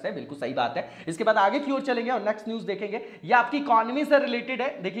 बिल्कुल क्रक्स है, बिल्कुल सही बात है। इसके बाद आगे की ओर चलेंगे और नेक्स्ट न्यूज देखेंगे, ये आपकी इकोनॉमी से रिलेटेड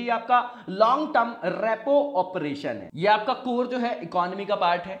है। देखिए ये आपका लॉन्ग टर्म रेपो ऑपरेशन है, ये आपका कोर जो है इकोनॉमी का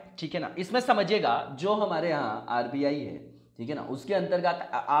पार्ट है, ठीक है ना। इसमें समझिएगा जो हमारे यहाँ आरबीआई है, ठीक है ना, उसके अंतर्गत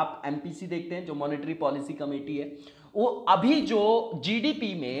आप एमपीसी देखते हैं, जो मॉनेटरी पॉलिसी कमेटी है, वो अभी जो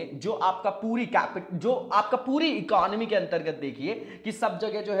जीडीपी में जो आपका पूरी इकोनॉमी के अंतर्गत देखिए कि सब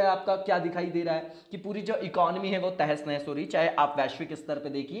जगह जो है आपका क्या दिखाई दे रहा है कि पूरी जो इकोनॉमी है वो तहस नहस हो रही, चाहे आप वैश्विक स्तर पे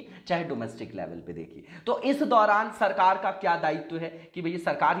देखिए चाहे डोमेस्टिक लेवल पे देखिए। तो इस दौरान सरकार का क्या दायित्व है कि भैया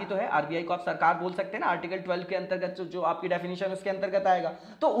सरकार ही तो है, आरबीआई को आप सरकार बोल सकते हैं ना, आर्टिकल 12 के अंतर्गत जो आपकी डेफिनेशन उसके अंतर्गत आएगा।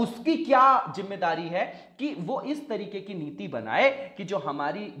 तो उसकी क्या जिम्मेदारी है कि वो इस तरीके की नीति बनाए कि जो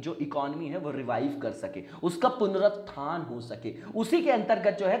हमारी जो इकोनॉमी है वो रिवाइव कर सके, उसका पुनरुत्थान हो सके। उसी के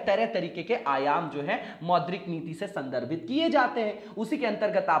अंतर्गत जो है तरह तरीके के आयाम जो है मौद्रिक नीति से संदर्भित किए जाते हैं। उसी के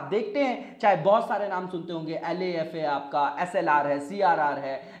अंतर्गत आप देखते हैं, चाहे बहुत सारे नाम सुनते होंगे, एलएएफ है आपका, एसएलआर है, सीआरआर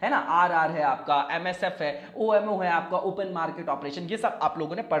है ना, आरआर है आपका, एमएसएफ है, ओएमओ है आपका, ओपन मार्केट ऑपरेशन, ये सब आप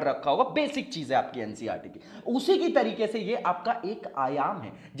लोगों ने पढ़ रखा होगा, बेसिक चीज है आपकी एनसीईआरटी की। उसी की तरीके से ये आपका एक आयाम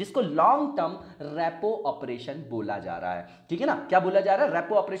है जिसको लॉन्ग टर्म रेपो ऑपरेशन बोला जा रहा है, ठीक है ना। क्या बोला जा रहा है?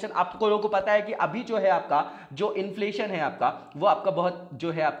 Repo operation. आपको लोगों को पता है कि अभी जो है आपका जो इन्फ्लेशन है आपका वो आपका बहुत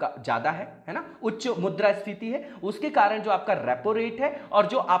जो है आपका ज्यादा है ना, उच्च मुद्रा स्थिति है, उसके कारण जो आपका रेपो रेट है और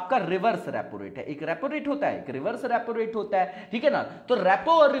जो आपका रिवर्स रेपो रेट है, एक रेपो रेट होता है एक रिवर्स रेपो रेट होता है, ठीक है ना। तो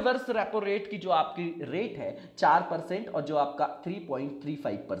रेपो और रिवर्स रेपो रेट की जो आपकी रेट है 4% और जो आपका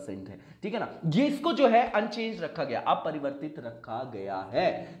 3.35% है, ठीक है ना। ये इसको जो है अनचेंज रखा गया, अपरिवर्तित रखा गया है,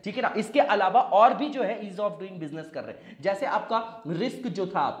 ठीक है ना। इसके अलावा और भी जो है ईज ऑफ डूइंग बिजनेस कर रहे हैं, जैसे आपका रिस्क जो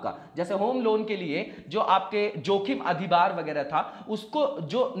था आपका, जैसे होम लोन के लिए जो आपके जोखिम अधिभार वगैरह था उसको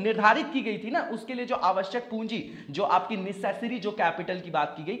जो निर्धारित की गई थी ना, उसके लिए जो आवश्यक पूंजी, जो आपकी नेसेसरी जो कैपिटल की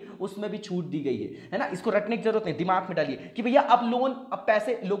बात की गई, उसमें भी छूट दी गई है ना। इसको रटने की जरूरत नहीं, दिमाग में डालिए कि भैया अब लोन, अब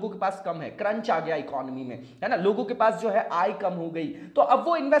पैसे लोगों के पास कम है, क्रंच आ गया इकोनॉमी में, है ना, लोगों के पास जो है आय कम हो गई, तो अब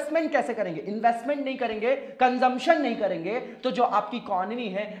वो इन्वेस्टमेंट कैसे करेंगे? इन्वेस्टमेंट नहीं करेंगे, कंजम्पशन नहीं करेंगे, तो जो आपकी इकोनॉमी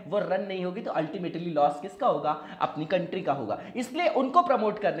है वो रन नहीं होगी, तो अल्टीमेटली लॉस किसका होगा? अपनी कंट्री का होगा। इसलिए उनको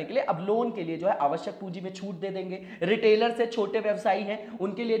प्रमोट करने के लिए अब लोन के लिए जो है आवश्यक पूंजी में छूट दे देंगे। रिटेलर से छोटे व्यवसायी हैं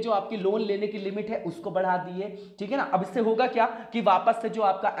उनके लिए जो आपकी लोन लेने की लिमिट है उसको बढ़ा दिए, ठीक है ना। अब इससे होगा क्या कि वापस से जो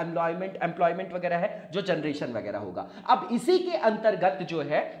आपका एम्प्लॉयमेंट वगैरह है, जो जनरेशन वगैरह होगा। अब इसी के अंतर्गत जो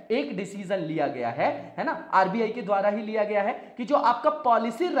है एक डिसीजन लिया गया है ना, आरबीआई के द्वारा ही लिया गया है कि जो आपका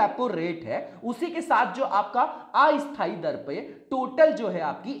पॉलिसी रेपो रेट है उसी के साथ जो आपका अस्थायी दर पे टोटल जो है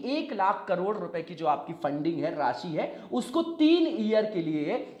आपकी 1 लाख करोड़ रुपए की जो आपकी फंडिंग है, राशि है, उसको 3 ईयर के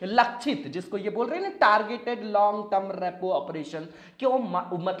लिए लक्षित, जिसको ये बोल रहे हैं ना targeted long term repo operation, क्यों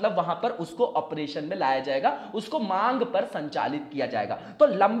मतलब वहां पर उसको ऑपरेशन में लाया जाएगा, उसको मांग पर संचालित किया जाएगा। तो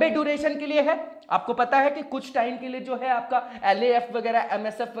लंबे ड्यूरेशन के लिए है, आपको पता है कि कुछ टाइम के लिए जो है आपका एलएएफ वगैरह,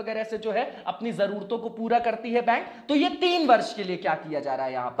 एमएसएफ वगैरह से जो है अपनी जरूरतों को पूरा करती है बैंक, तो ये 3 वर्ष के लिए क्या किया जा रहा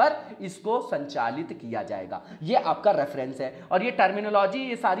है, यहां पर इसको संचालित किया जाएगा। ये आपका रेफरेंस है और ये टर्मिनोलॉजी,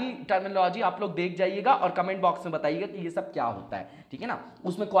 ये सारी टर्मिनोलॉजी आप लोग देख जाइएगा और कमेंट बॉक्स में बताइएगा कि ये सब क्या होता है, ठीक है ना।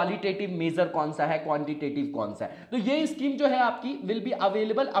 उसमें क्वालिटेटिव मेजर कौन सा है, क्वांटिटेटिव कौन सा है। तो ये स्कीम जो है आपकी will be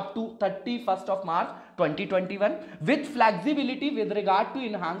available up to 31 March 2021 with flexibility with regard to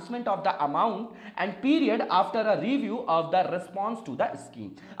enhancement of the amount and period after a review of the response to the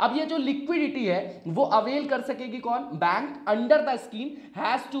scheme। अब ये जो लिक्विडिटी है वो अवेल कर सकेगी कौन? Bank under the scheme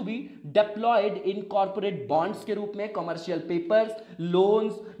has to be diploid in corporate bonds के रूप में, commercial papers,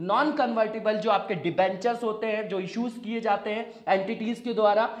 loans, non convertible जो आपके डिबेंचर्स होते हैं जो इश्यूज किए जाते हैं एंटिटीज के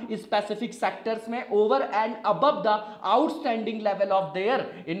द्वारा स्पेसिफिक सेक्टर्स में, over and above the outstanding level of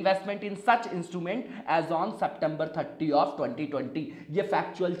their investment in such instrument as on September 30 of 2020। ये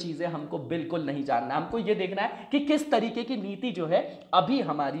फैक्चुअल चीजें हमको बिल्कुल नहीं जानना, हमको ये देखना है कि किस तरीके की नीति जो है अभी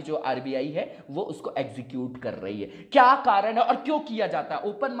हमारी जो आरबीआई है वो उसको एग्जीक्यूट कर रही है, क्या कारण है और क्यों किया जाता है।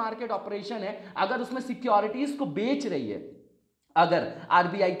 ओपन मार्केट ऑपरेशन है, अगर उसमें सिक्योरिटीज को बेच रही है अगर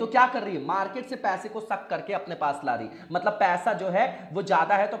आरबीआई, तो क्या कर रही है, मार्केट से पैसे को सक करके अपने पास ला रही, मतलब पैसा जो है वो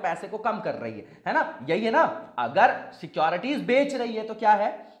ज्यादा है तो पैसे को कम कर रही है ना, यही है ना। अगर सिक्योरिटीज बेच रही है तो क्या है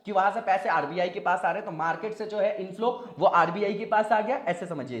कि वहां से पैसे आरबीआई के पास आ रहे हैं, तो मार्केट से जो है इनफ्लो वो आरबीआई के पास आ गया, ऐसे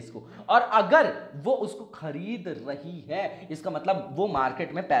समझिए इसको। और अगर वो उसको खरीद रही है, इसका मतलब वो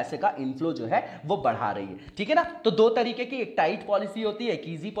मार्केट में पैसे का इनफ्लो जो है वो बढ़ा रही है, ठीक है ना। तो दो तरीके की, एक टाइट पॉलिसी होती है, एक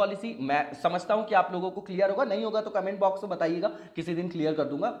ईजी पॉलिसी। मैं समझता हूं कि आप लोगों को क्लियर होगा, नहीं होगा तो कमेंट बॉक्स में बताइएगा, किसी दिन क्लियर कर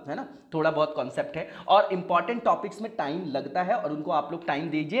दूंगा, है ना। थोड़ा बहुत कॉन्सेप्ट है और इंपॉर्टेंट टॉपिक्स में टाइम लगता है और उनको आप लोग टाइम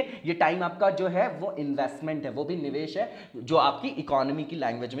दीजिए। ये टाइम आपका जो है वो इन्वेस्टमेंट है, वो भी निवेश है, जो आपकी इकोनॉमी की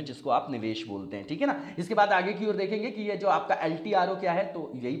लैंग्वेज में जिसको आप निवेश बोलते हैं, ठीक है ना। इसके बाद आगे की ओर देखेंगे कि ये जो आपका एलटीआरओ क्या है,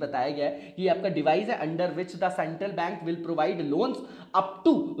 तो यही बताया गया है कि आपका डिवाइस है under which the central bank will provide loans up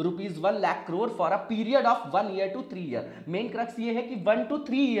to ₹1 lakh crore for a period of 1 year to 3 year. Main crux ये है कि 1 to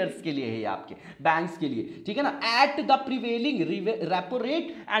 3 ईयर्स के लिए है ये आपके बैंक्स के लिए, ठीक है ना, at the prevailing repo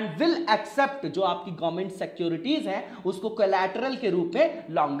rate and will accept जो आपकी गवर्नमेंट सिक्योरिटीज हैं उसको कोलैटरल के रूप में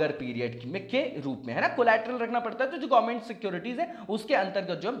लॉन्गर पीरियड के रूप में, है ना, कोलैटरल रखना पड़ता है। तो जो गवर्नमेंट सिक्योरिटीज है उसके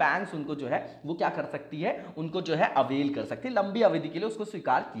अंतर्गत जो बैंक उनको जो है वो क्या कर सकती है, उनको जो है अवेल कर सकती है, लंबी अवधि के लिए उसको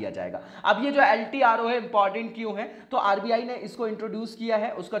स्वीकार किया जाएगा। अब ये जो एलटीआरओ है इंपॉर्टेंट क्यों है, तो आरबीआई ने इसको इंट्रोड्यूस किया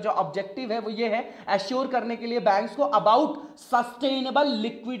है, उसका जो ऑब्जेक्टिव है वो ये है एश्योर करने के लिए बैंक्स को about sustainable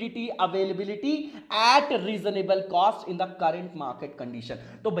liquidity availability eight reasonable cost in the current market condition.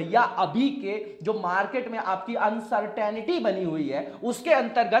 तो भैया अभी के जो मार्केट में आपकी अनसर्टेनिटी बनी हुई है उसके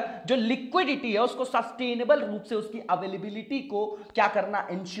अंतर्गत जो लिक्विडिटी है उसको सस्टेनेबल रूप से उसकी अवेलेबिलिटी को क्या करना,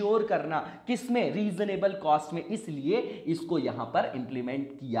 इंश्योर करना, किसमें, रीजनेबल कॉस्ट में, इसलिए इसको यहां पर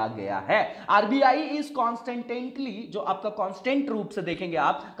इंप्लीमेंट किया गया है। आरबीआई इज कॉन्स्टेंटली, जो आपका कांस्टेंट रूप से देखेंगे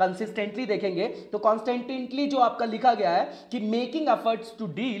आप, कंसिस्टेंटली देखेंगे तो कॉन्स्टेंटली जो आपका लिखा गया है कि making efforts to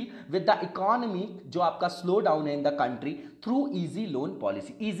deal with the economy जो आपका स्लो डाउन है in the country through easy loan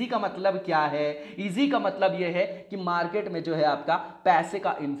policy. Easy का मतलब क्या है, इजी का मतलब यह है कि मार्केट में जो है आपका पैसे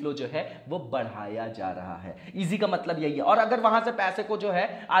का इनफ्लो जो है वो बढ़ाया जा रहा है, इजी का मतलब यही है। और अगर वहां से पैसे को जो है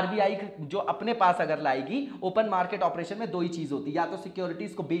आरबीआई जो अपने पास अगर लाएगी, ओपन मार्केट ऑपरेशन में दो ही चीज होती है, या तो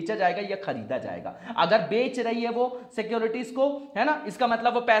सिक्योरिटीज को बेचा जाएगा या खरीदा जाएगा। अगर बेच रही है वो सिक्योरिटीज को, है ना, इसका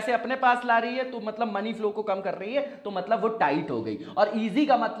मतलब वो पैसे अपने पास ला रही है, तो मतलब मनी फ्लो को कम कर रही है, तो मतलब वो टाइट हो गई। और इजी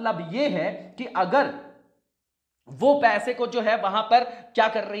का मतलब ये है कि अगर वो पैसे को जो है वहां पर क्या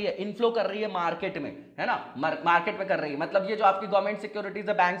कर रही है, इनफ्लो कर रही है मार्केट में, है ना, मार्केट में कर रही है, मतलब ये जो आपकी गवर्नमेंट सिक्योरिटीज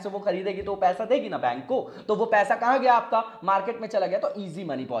है बैंक से वो खरीदेगी तो वो पैसा देगी ना बैंक को, तो वो पैसा कहां गया आपका, मार्केट में चला गया। तो इजी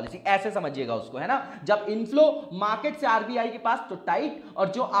मनी पॉलिसी ऐसे समझिएगा उसको, है ना। जब इनफ्लो मार्केट से आरबीआई के पास तो टाइट,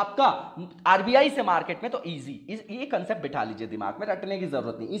 और जो आपका आरबीआई से मार्केट में तो इजी। ये कंसेप्ट बिठा लीजिए दिमाग में, रटने की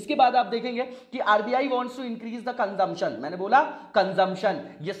जरूरत नहीं। इसके बाद आप देखेंगे कि RBI wants to increase the consumption. मैंने बोला कंजम्पशन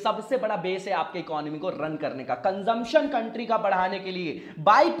ये सबसे बड़ा बेस है आपके इकोनॉमी को रन करने का, कंजम्पशन कंट्री का बढ़ाने के लिए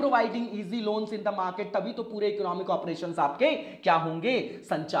by providing easy loans in the market, तभी तो पूरे इकोनॉमिक ऑपरेशंस आपके क्या होंगे,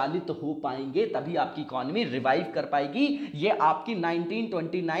 संचालित हो पाएंगे, तभी आपकी इकोनॉमी रिवाइव कर पाएगी। ये आपकी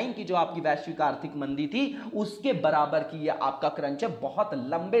 1929 की जो आपकी वैश्विक आर्थिक मंदी थी उसके बराबर की ये आपका क्रंच है। बहुत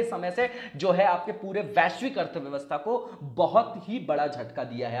लंबे समय से जो है आपके पूरे वैश्विक अर्थव्यवस्था को बहुत ही बड़ा झटका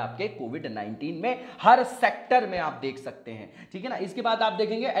दिया है आपके कोविड-19 में, हर सेक्टर में आप देख सकते हैं, ठीक है ना। इसके बाद आप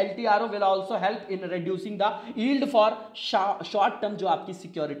देखेंगे एलटीआरओ will also help in reducing the yield for short term जो आपकी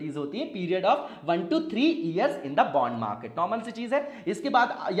सिक्योरिटीज होती है, period of 1 to 3 years in the bond market, normal सी चीज है। इसके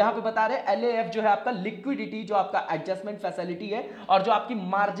बाद यहां पे बता रहे एलएएफ जो है आपका लिक्विडिटी जो आपका एडजस्टमेंट फैसिलिटी है, और जो आपकी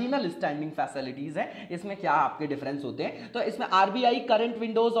मार्जिनल स्टैंडिंग फैसिलिटीज है, इसमें क्या आपके डिफरेंस होते हैं। तो इसमें RBI current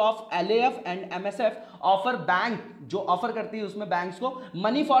Windows of LAF and MSF offer, bank जो ऑफर करती है उसमें बैंक्स को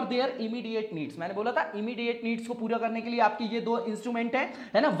money for their immediate needs. मैंने बोला था इमीडिएट नीड्स को पूरा करने के लिए आपकी ये दो इंस्ट्रूमेंट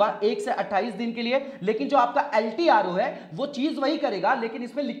है ना, 1 से 28 दिन के लिए। लेकिन जो आपका एलटीआरओ है वो चीज वही करेगा, लेकिन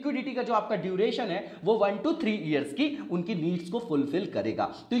इसमें लिक्विडिटी का जो आपका ड्यूरेशन है वो 1 to 3 इयर्स की उनकी नीड्स को फुलफिल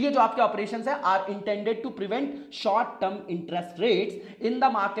करेगा। तो ये जो आपके ऑपरेशंस है are intended to prevent short term interest rates in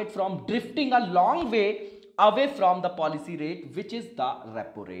the market from drifting a long way away from the policy rate which is the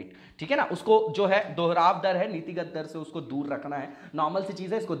repo rate. ठीक है ना, उसको जो है दोहराव दर है, नीतिगत दर से उसको दूर रखना है। नॉर्मल सी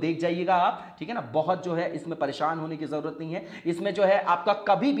चीज है, इसको देख जाइएगा आप। ठीक है ना, बहुत जो है इसमें परेशान होने की जरूरत नहीं है। इसमें जो है आपका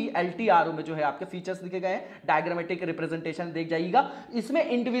कभी भी LTRO में जो है आपके फीचर्स लिखे गए हैं, डायग्रामेटिक रिप्रेजेंटेशन देख जाइएगा। इसमें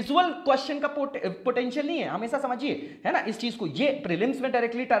इंडिविजुअल क्वेश्चन का पोटेंशियल नहीं है, हमेशा समझिए, है ना इस चीज को। ये प्रीलिम्स में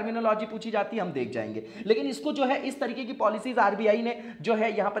डायरेक्टली टर्मिनोलॉजी पूछी जाती है, हम देख जाएंगे। लेकिन इसको जो है इस तरीके की पॉलिसीज आरबीआई ने जो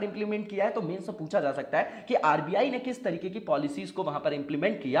है यहां पर इंप्लीमेंट किया है, तो मेन से पूछा जा सकता है कि आरबीआई ने किस तरीके की पॉलिसीज को वहां पर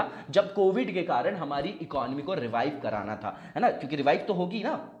इंप्लीमेंट किया जब कोविड के कारण हमारी इकोनॉमी को रिवाइव कराना था, है ना। क्योंकि रिवाइव तो होगी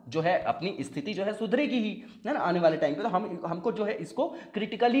ना, जो है अपनी स्थिति जो है सुधरेगी ही, है ना आने वाले टाइम पे। तो हमको जो है इसको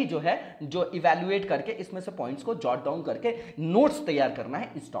क्रिटिकली जो है जो इवैल्यूएट करके इसमें से पॉइंट्स को जॉट डाउन करके नोट्स तैयार करना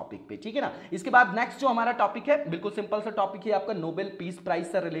है इस टॉपिक पे। ठीक है ना। इसके बाद नेक्स्ट जो हमारा टॉपिक है, बिल्कुल सिंपल सा टॉपिक है, आपका नोबेल पीस प्राइज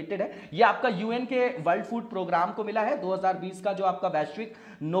से रिलेटेड है। ये आपका यूएन के वर्ल्ड फूड प्रोग्राम को मिला है। 2020 का जो आपका वैश्विक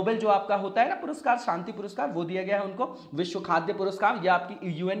नोबेल जो आपका होता है ना पुरस्कार, शांति पुरस्कार, वो दिया गया है उनको। विश्व खाद्य पुरस्कार, ये आपकी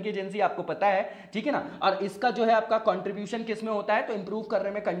यूएन की एजेंसी, आपको पता है। ठीक है ना। और इसका जो है आपका कंट्रीब्यूशन किस में होता है, तो इंप्रूव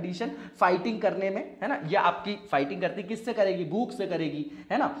करने में, कंडीशन फाइटिंग करने में, है ना। ये आपकी फाइटिंग करती किससे करेगी, भूख से करेगी,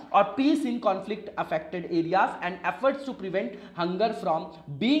 है ना। और piece in conflict affected areas and efforts to prevent hunger from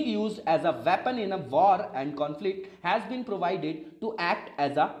being used as a weapon in a war and conflict has been provided to act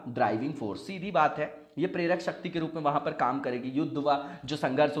as a driving force. सीधी बात है, ये प्रेरक शक्ति के रूप में वहां पर काम करेगी। युद्ध व जो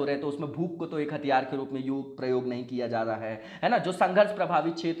संघर्ष हो रहे हैं, तो उसमें भूख को तो एक हथियार के रूप में प्रयोग नहीं किया जा रहा है ना। जो संघर्ष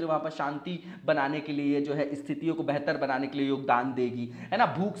प्रभावित क्षेत्र, वहां पर शांति बनाने के लिए जो है, स्थितियों को बेहतर बनाने के लिए योगदान देगी, है ना।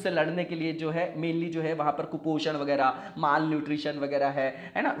 भूख से लड़ने के लिए जो है मेनली जो है वहां पर कुपोषण वगैरह, माल न्यूट्रिशन वगैरह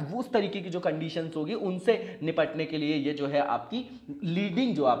है ना, उस तरीके की जो कंडीशंस होगी उनसे निपटने के लिए ये जो है आपकी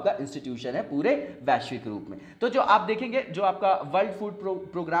लीडिंग जो आपका इंस्टीट्यूशन है पूरे वैश्विक रूप में। तो जो आप देखेंगे, जो आपका वर्ल्ड फूड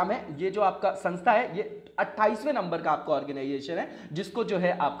प्रोग्राम है, ये जो आपका संस्था है, 28वें नंबर का आपका ऑर्गेनाइजेशन है, जिसको जो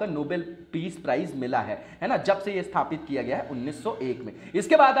है आपका नोबेल पीस प्राइज मिला है ना, जब से ये स्थापित किया गया है 1901 में।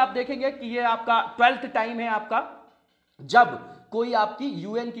 इसके बाद आप देखेंगे कि ये आपका 12th टाइम है आपका जब कोई आपकी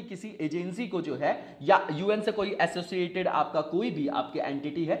यूएन की किसी एजेंसी को जो है, या यूएन से कोई एसोसिएटेड आपका कोई भी आपकी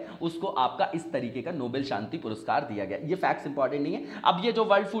एंटिटी है, उसको आपका इस तरीके का नोबेल शांति पुरस्कार दिया गया। ये फैक्ट्स इंपॉर्टेंट नहीं है। अब ये जो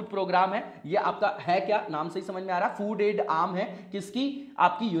वर्ल्ड फूड प्रोग्राम है, ये आपका है क्या, नाम से ही समझ में आ रहा है, फूड एड आर्म है किसकी,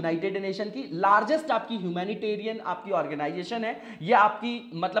 आपकी यूनाइटेड नेशन की। लार्जेस्ट आपकी ह्यूमैनिटेरियन आपकी ऑर्गेनाइजेशन है। ये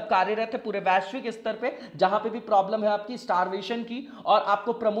आपकी मतलब कार्यरत है पूरे वैश्विक स्तर पे, जहां पे भी प्रॉब्लम है आपकी स्टारवेशन की, और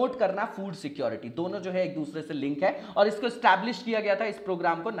आपको प्रमोट करना फूड सिक्योरिटी, दोनों जो है एक दूसरे से लिंक है। और इसको स्टैब्लिश किया गया था इस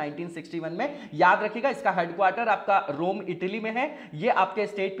प्रोग्राम को 1961 में। याद रखिएगा, इसका हेडक्वार्टर आपका रोम इटली में है। ये आपके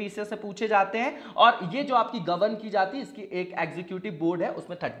स्टेट पीसेस से पूछे जाते हैं, और ये जो आपकी गवर्न की जाती है, इसकी एक एग्जीक्यूटिव बोर्ड है,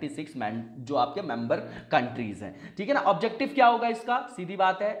 उसमें 36 जो आपके मेंबर कंट्रीज हैं। ठीक है ना। ऑब्जेक्टिव क्या होगा इसका, सीधी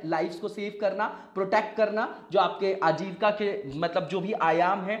बात है, लाइफ्स को सेव करना, प्रोटेक्ट करना, जो आपके आजीविका के मतलब जो भी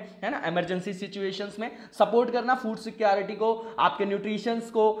आयाम है ना, इमरजेंसी सिचुएशंस में सपोर्ट करना, फूड सिक्योरिटी को, आपके न्यूट्रिशंस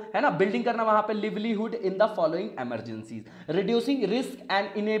को, है ना, बिल्डिंग करना वहां पे livelihood in the following emergencies, reducing risk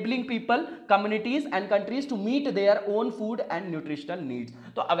and enabling people, communities and countries to meet their own food and nutritional needs.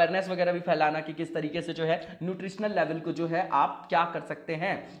 तो अवेयरनेस वगैरह भी फैलाना कि किस तरीके से जो है न्यूट्रिशनल लेवल को जो है आप क्या कर सकते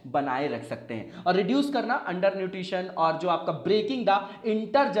हैं, बनाए रख सकते हैं। और रिड्यूस करना अंडर न्यूट्रिशन, और जो आपका ब्रेकिंग द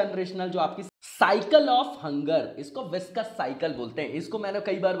इंटरजनरेशनल जो आपकी साइकिल ऑफ हंगर, इसको विस्कस साइकिल बोलते हैं। इसको मैंने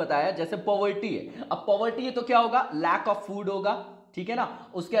कई बार बताया, जैसे पॉवर्टी है, अब पॉवर्टी है तो क्या होगा, लैक ऑफ फूड होगा, ठीक है ना।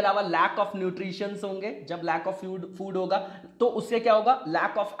 उसके अलावा लैक ऑफ न्यूट्रिशंस होंगे, जब लैक ऑफ फूड होगा तो उससे क्या होगा,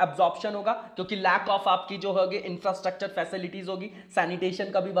 लैक ऑफ एब्जॉर्प्शन होगा, क्योंकि लैक ऑफ आपकी जो होगी इंफ्रास्ट्रक्चर फैसिलिटीज होगी, सैनिटेशन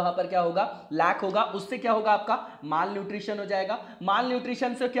का भी वहां पर क्या होगा, लैक होगा। उससे क्या होगा, आपका माल न्यूट्रिशन हो जाएगा। माल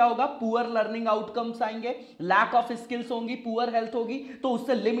न्यूट्रिशन से क्या होगा, पुअर लर्निंग आउटकम्स आएंगे, लैक ऑफ स्किल्स होंगी, पुअर हेल्थ होगी, तो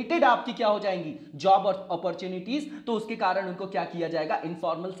उससे लिमिटेड आपकी क्या हो जाएंगी, जॉब अपॉर्चुनिटीज। तो उसके कारण उनको क्या किया जाएगा,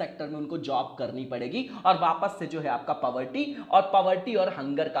 इनफॉर्मल सेक्टर में उनको जॉब करनी पड़ेगी, और वापस से जो है आपका पॉवर्टी और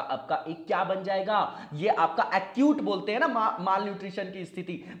हंगर का आपका एक क्या बन जाएगा, ये आपका एक्यूट बोलते हैं ना माल न्यूट्रिशन की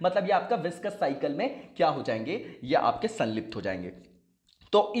स्थिति, मतलब ये आपका विस्कस साइकिल में क्या हो जाएंगे, ये आपके संलिप्त हो जाएंगे।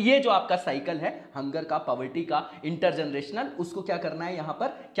 तो ये जो आपका साइकिल है हंगर का, पॉवर्टी का, इंटरजनरेशनल, उसको क्या करना है, यहां पर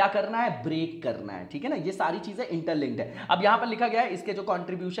क्या करना है, ब्रेक करना है। ठीक है ना। ये सारी चीजें इंटरलिंक्ड है। अब यहां पर लिखा गया है इसके जो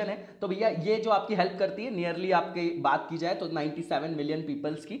कंट्रीब्यूशन है, तो भैया ये जो आपकी हेल्प करती है, नियरली आपकी बात की जाए तो 97 मिलियन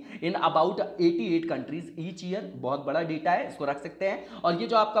पीपल्स की in about 88 countries each year. बहुत बड़ा डेटा है, इसको रख सकते हैं। और ये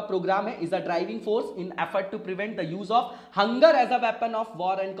जो आपका प्रोग्राम है is a driving force in effort to prevent the use of hunger as a weapon of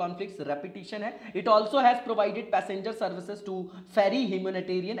war and conflicts. Repetition है। It also has provided passenger services to Pheri human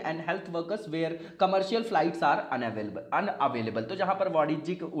humanitarian and health workers where commercial flights are unavailable. तो जहां पर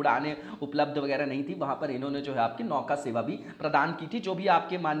वाणिज्यिक उड़ानें उपलब्ध वगैरह नहीं थी, वहां पर इन्होंने जो है आपकी नौका सेवा भी प्रदान की थी। जो भी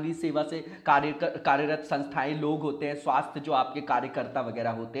आपके मानवीय सेवा से कार्यरत संस्थाएं, लोग होते हैं, स्वास्थ्य जो आपके कार्यकर्ता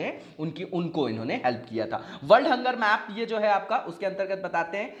वगैरह होते हैं, उनको इन्होंने हेल्प किया था। वर्ल्ड हंगर मैप ये जो है आपका, उसके अंतर्गत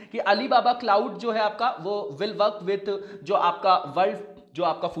बताते हैं कि अलीबाबा क्लाउड जो है आपका वो विल वर्क विथ जो आपका वर्ल्ड जो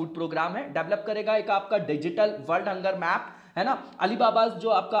आपका फूड प्रोग्राम है डेवलप करेगा एक आपका डिजिटल वर्ल्ड हंगर मैप, है ना। अलीबाबा जो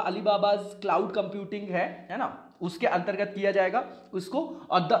आपका अलीबाबा क्लाउड कंप्यूटिंग है ना, उसके अंतर्गत किया जाएगा उसको।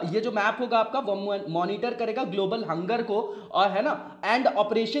 और ये जो मैप होगा आपका वो मॉनिटर करेगा ग्लोबल हंगर को, और है ना, and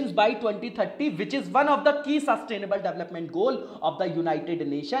operations bye 2030 which is one of the key sustainable development goal of the United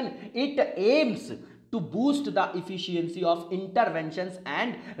nation. It aims to boost the efficiency of interventions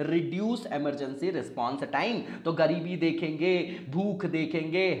and reduce emergency response time। तो गरीबी देखेंगे, भूख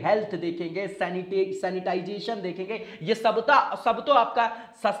देखेंगे, health देखेंगे, सैनिटाइजेशन देखेंगे, ये सब तो आपका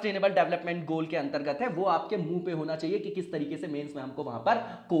सस्टेनेबल डेवलपमेंट गोल के अंतर्गत है। वो आपके मुंह पे होना चाहिए कि किस तरीके से मेंस में हमको वहां पर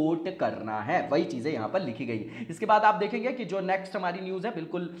कोट करना है, वही चीजें यहां पर लिखी गई। इसके बाद आप देखेंगे कि जो नेक्स्ट हमारी न्यूज है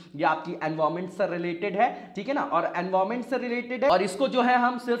बिल्कुल ये आपकी एनवायरमेंट से रिलेटेड है, ठीक है ना, और एनवायरमेंट से रिलेटेड है, और इसको जो है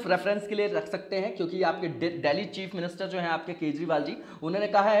हम सिर्फ रेफरेंस के लिए रख सकते हैं, क्योंकि आपके दिल्ली चीफ मिनिस्टर जो है आपके केजरीवाल जी, उन्होंने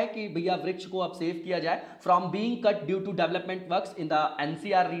कहा है कि भैया वृक्ष को अब सेव किया जाए from being cut due to development works in the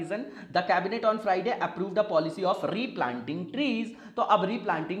NCR region. The cabinet on Friday approved a policy of रीप्लांटिंग trees. तो अब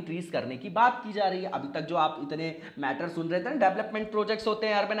रीप्लांटिंग ट्रीज करने की बात की जा रही है। अभी तक जो आप इतने मैटर सुन रहे थे ना, डेवलपमेंट प्रोजेक्ट्स होते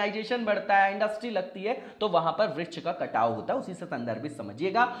हैं, अर्बनाइजेशन बढ़ता है, इंडस्ट्री लगती है, तो वहां पर वृक्ष का कटाव होता है, उसी से संदर्भित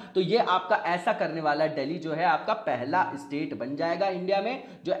समझिएगा। तो ये आपका ऐसा करने वाला दिल्ली जो है आपका पहला स्टेट बन जाएगा इंडिया में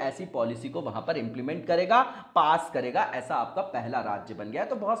जो ऐसी पॉलिसी को वहां पर इंप्लीमेंट करेगा, पास करेगा, ऐसा आपका पहला राज्य बन गया।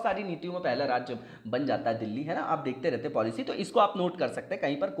 तो बहुत सारी नीतियों में पहला राज्य बन जाता है दिल्ली, है ना, आप देखते रहते पॉलिसी, तो इसको आप नोट कर सकते हैं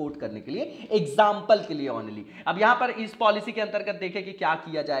कहीं पर कोट करने के लिए, एग्जांपल के लिए ओनली। अब यहां पर इस पॉलिसी के अंतर्गत देखें कि क्या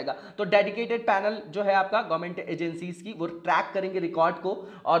किया जाएगा। तो डेडिकेटेड पैनल जो है आपका गवर्नमेंट एजेंसीज की, वो ट्रैक करेंगे रिकॉर्ड को,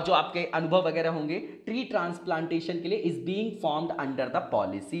 और जो आपके अनुभव वगैरह होंगे ट्री ट्रांसप्लांटेशन के लिए is being formed under the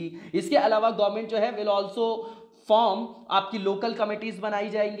policy. इसके अलावा गवर्नमेंट जो है विल ऑल्सो फॉर्म आपकी लोकल कमिटीज बनाई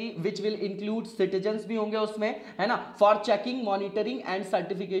जाएंगी विच विल इंक्लूड सिटीजन्स भी होंगे उसमें, है ना, for checking, monitoring and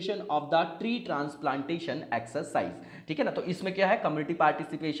certification of the tree transplantation exercise, ठीक है ना। तो इसमें क्या है, कम्युनिटी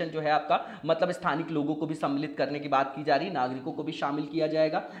पार्टिसिपेशन जो है आपका, मतलब स्थानिक लोगों को भी सम्मिलित करने की बात की जा रही है, नागरिकों को भी शामिल किया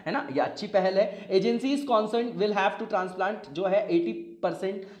जाएगा, है ना, ये अच्छी पहल है। Agencies concern will have to transplant जो है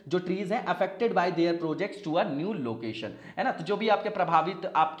 80% जो ट्रीज हैं affected by their projects to a new location, है ना। तो जो भी आपके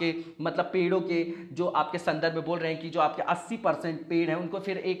प्रभावित आपके मतलब पेड़ों के जो आपके संदर्भ में बोल रहे हैं कि जो आपके 80% पेड़ हैं उनको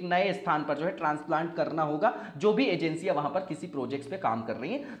फिर एक नए स्थान पर जो है ट्रांसप्लांट करना होगा। जो भी एजेंसियां वहां पर किसी प्रोजेक्ट्स पे काम कर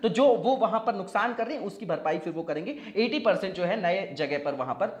रही हैं, तो जो वो वहां पर नुकसान कर रही हैं उसकी भरपाई फिर वो करेंगे। 80% जो है नए जगह पर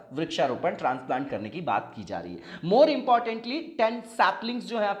वहां पर वृक्षारोपण ट्रांसप्लांट करने की बात की जा रही है। मोर इंपॉर्टेंटली 10 सैपलिंग्स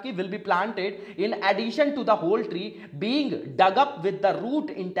जो है आपकी will be planted in addition to the whole tree being dug up with the root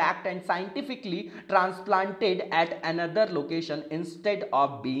intact and scientifically transplanted at another location instead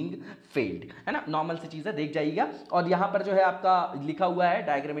of being failed, है ना। नॉर्मल सी चीजें देख जाइएगा। और यहां पर जो है आपका लिखा हुआ है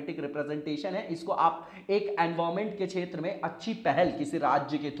डायग्रामेटिक रिप्रेजेंटेशन है, इसको आप एक एनवायरमेंट के क्षेत्र में अच्छी पहल किसी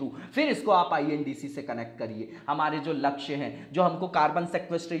राज्य के थ्रू, फिर इसको आप आईएनडीसी से कनेक्ट करिए। हमारे जो लक्ष्य हैं, जो हमको कार्बन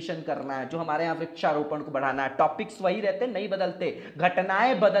सेक्वेस्ट्रेशन करना है, जो हमारे यहाँ वृक्षारोपण को बढ़ाना है, टॉपिक्स वही रहते हैं, नहीं बदलते,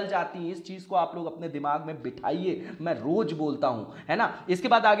 घटनाएं बदल जाती हैं। इस चीज को आप लोग अपने दिमाग में बिठाइए, मैं रोज बोलता हूं, है ना। इसके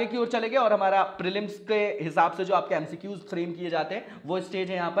बाद आगे की ओर चलेंगे और हमारा प्रीलिम्स के हिसाब से जो आपके एमसीक्यूज फ्रेम किए जाते हैं वो स्टेज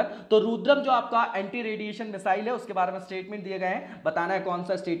है यहाँ पर। तो रुद्रम जो आपका एंटी रेडिएशन मिसाइल है उसके बारे में स्टेटमेंट दिए गए हैं, बताना है कौन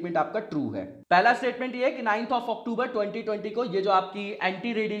सा स्टेटमेंट आपका ट्रू है। पहला स्टेटमेंट ये है कि 9 अक्टूबर 2020 को ये जो आपकी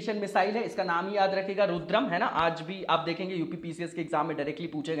एंटी रेडिएशन मिसाइल है, इसका नाम ही याद रखिएगा, रुद्रम, है ना। आज भी आप देखेंगे यूपीपीसीएस के एग्जाम में डायरेक्टली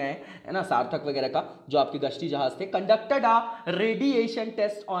पूछे गए हैं, है ना, सार्थक वगैरह का जो आपके गश्ती जहाज थे। Conducted a radiation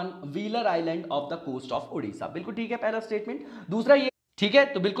test on wheeler island of the coast of Odisha, बिल्कुल ठीक है पहला स्टेटमेंट। दूसरा ये ठीक है,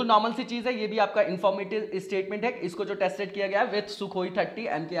 तो बिल्कुल नॉर्मल सी चीज है, ये भी आपका इंफॉर्मेटिव स्टेटमेंट है। इसको जो टेस्टेड किया गया विथ सुखोई 30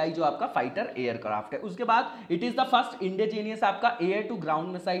 MKI जो आपका फाइटर एयरक्राफ्ट है। उसके बाद it is the first indigenous आपका एयर टू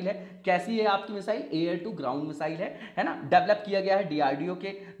ग्राउंड मिसाइल है। कैसी है आपकी missile? Air to ground missile है ना। डेवलप किया गया है डीआरडीओ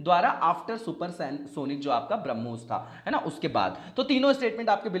के द्वारा आफ्टर सुपर सोनिक जो आपका ब्रह्मोस था, है ना, उसके बाद। तो तीनों स्टेटमेंट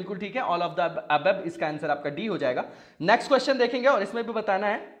आपके बिल्कुल ठीक है, ऑल ऑफ द अबव, इसका आंसर आपका डी हो जाएगा। नेक्स्ट क्वेश्चन देखेंगे और इसमें भी बताना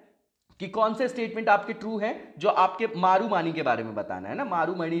है कि कौन से स्टेटमेंट आपके ट्रू हैं, जो आपके मारूमणि के बारे में बताना है ना।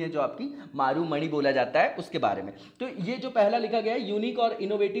 मारूमणि है जो आपकी मारूमणि बोला जाता है उसके बारे में। तो ये जो पहला लिखा गया है यूनिक और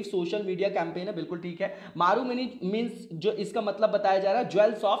इनोवेटिव सोशल मीडिया कैंपेन है, बिल्कुल ठीक है। मारूमणि मींस जो इसका मतलब बताया जा रहा है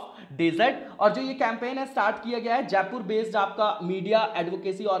ज्वेल्स ऑफ डेजर्ट। और जो ये कैंपेन है स्टार्ट किया गया है जयपुर बेस्ड आपका मीडिया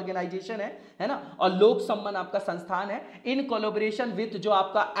एडवोकेसी ऑर्गेनाइजेशन है है ना, और लोक सम्मान आपका संस्थान है, इन कोलैबोरेशन विद जो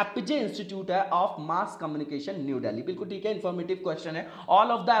आपका एपीजे इंस्टीट्यूट है of mass communication new Delhi. बिल्कुल ठीक है, इंफॉर्मेटिव क्वेश्चन है,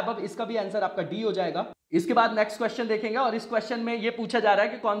 ऑल ऑफ द अबव, इसका भी आंसर आपका डी हो जाएगा। इसके बाद नेक्स्ट क्वेश्चन देखेंगे और इस क्वेश्चन में ये पूछा जा रहा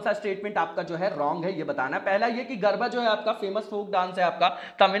है कि कौन सा स्टेटमेंट आपका जो है रॉन्ग है, ये बताना है। पहला ये कि गरबा जो है आपका फेमस फोक डांस है आपका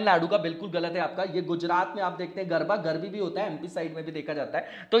तमिलनाडु का, बिल्कुल गलत है आपका। ये गुजरात में आप देखते हैं गरबा, गरबी भी होता है, एमपी साइड में भी देखा जाता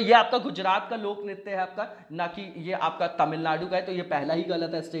है, तो ये आपका गुजरात का लोक नृत्य है आपका, ना कि ये आपका तमिलनाडु का है, तो ये पहला ही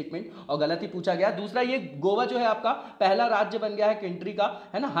गलत है स्टेटमेंट और गलत ही पूछा गया। दूसरा, ये गोवा जो है आपका पहला राज्य बन गया है कंट्री का,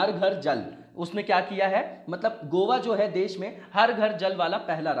 है ना, हर घर जल, उसने क्या किया है, मतलब गोवा जो है देश में हर घर जल वाला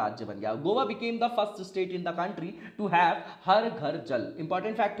पहला राज्य बन गया। Goa became the first state in the country to have her घर जल,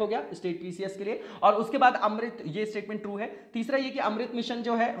 इंपॉर्टेंट फैक्ट हो गया स्टेट पीसीएस के लिए। और उसके बाद अमृत, ये स्टेटमेंट ट्रू है। तीसरा ये कि अमृत मिशन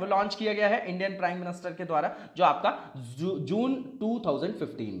जो है वो लॉन्च किया गया है इंडियन प्राइम मिनिस्टर के द्वारा, जो आपका जून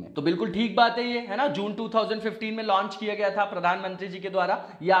 2015 में, तो बिल्कुल ठीक बात है ये, है ना, जून 2015 में लॉन्च किया गया था प्रधानमंत्री जी के द्वारा।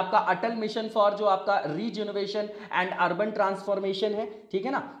 ये आपका अटल मिशन फॉर जो आपका रीजनरेशन एंड अर्बन ट्रांसफॉर्मेशन है, ठीक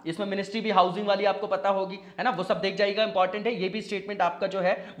है ना, इसमें मिनिस्ट्री भी हाउसिंग वाली आपको पता होगी, है ना, वो सब देख जाइएगा, इंपॉर्टेंट है। ये भी स्टेटमेंट आपका जो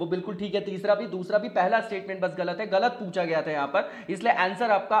है वो बिल्कुल ठीक है, तीसरा भी, दूसरा भी, पहला स्टेटमेंट बस गलत है, गलत पूछा गया था यहां पर, इसलिए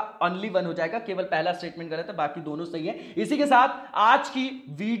आंसर आपका ओनली वन हो जाएगा, केवल पहला स्टेटमेंट गलत है, बाकी दोनों सही है। इसी के साथ आज की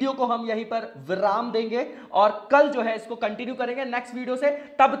वीडियो को हम यहीं पर विराम देंगे और कल जो है इसको कंटिन्यू करेंगे नेक्स्ट वीडियो से।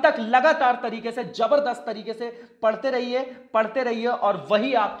 तब तक लगातार तरीके से, जबरदस्त तरीके से पढ़ते रहिए और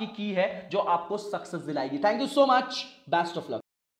वही आपकी की है जो आपको success दिलाएगी। Thank you so much, best of luck.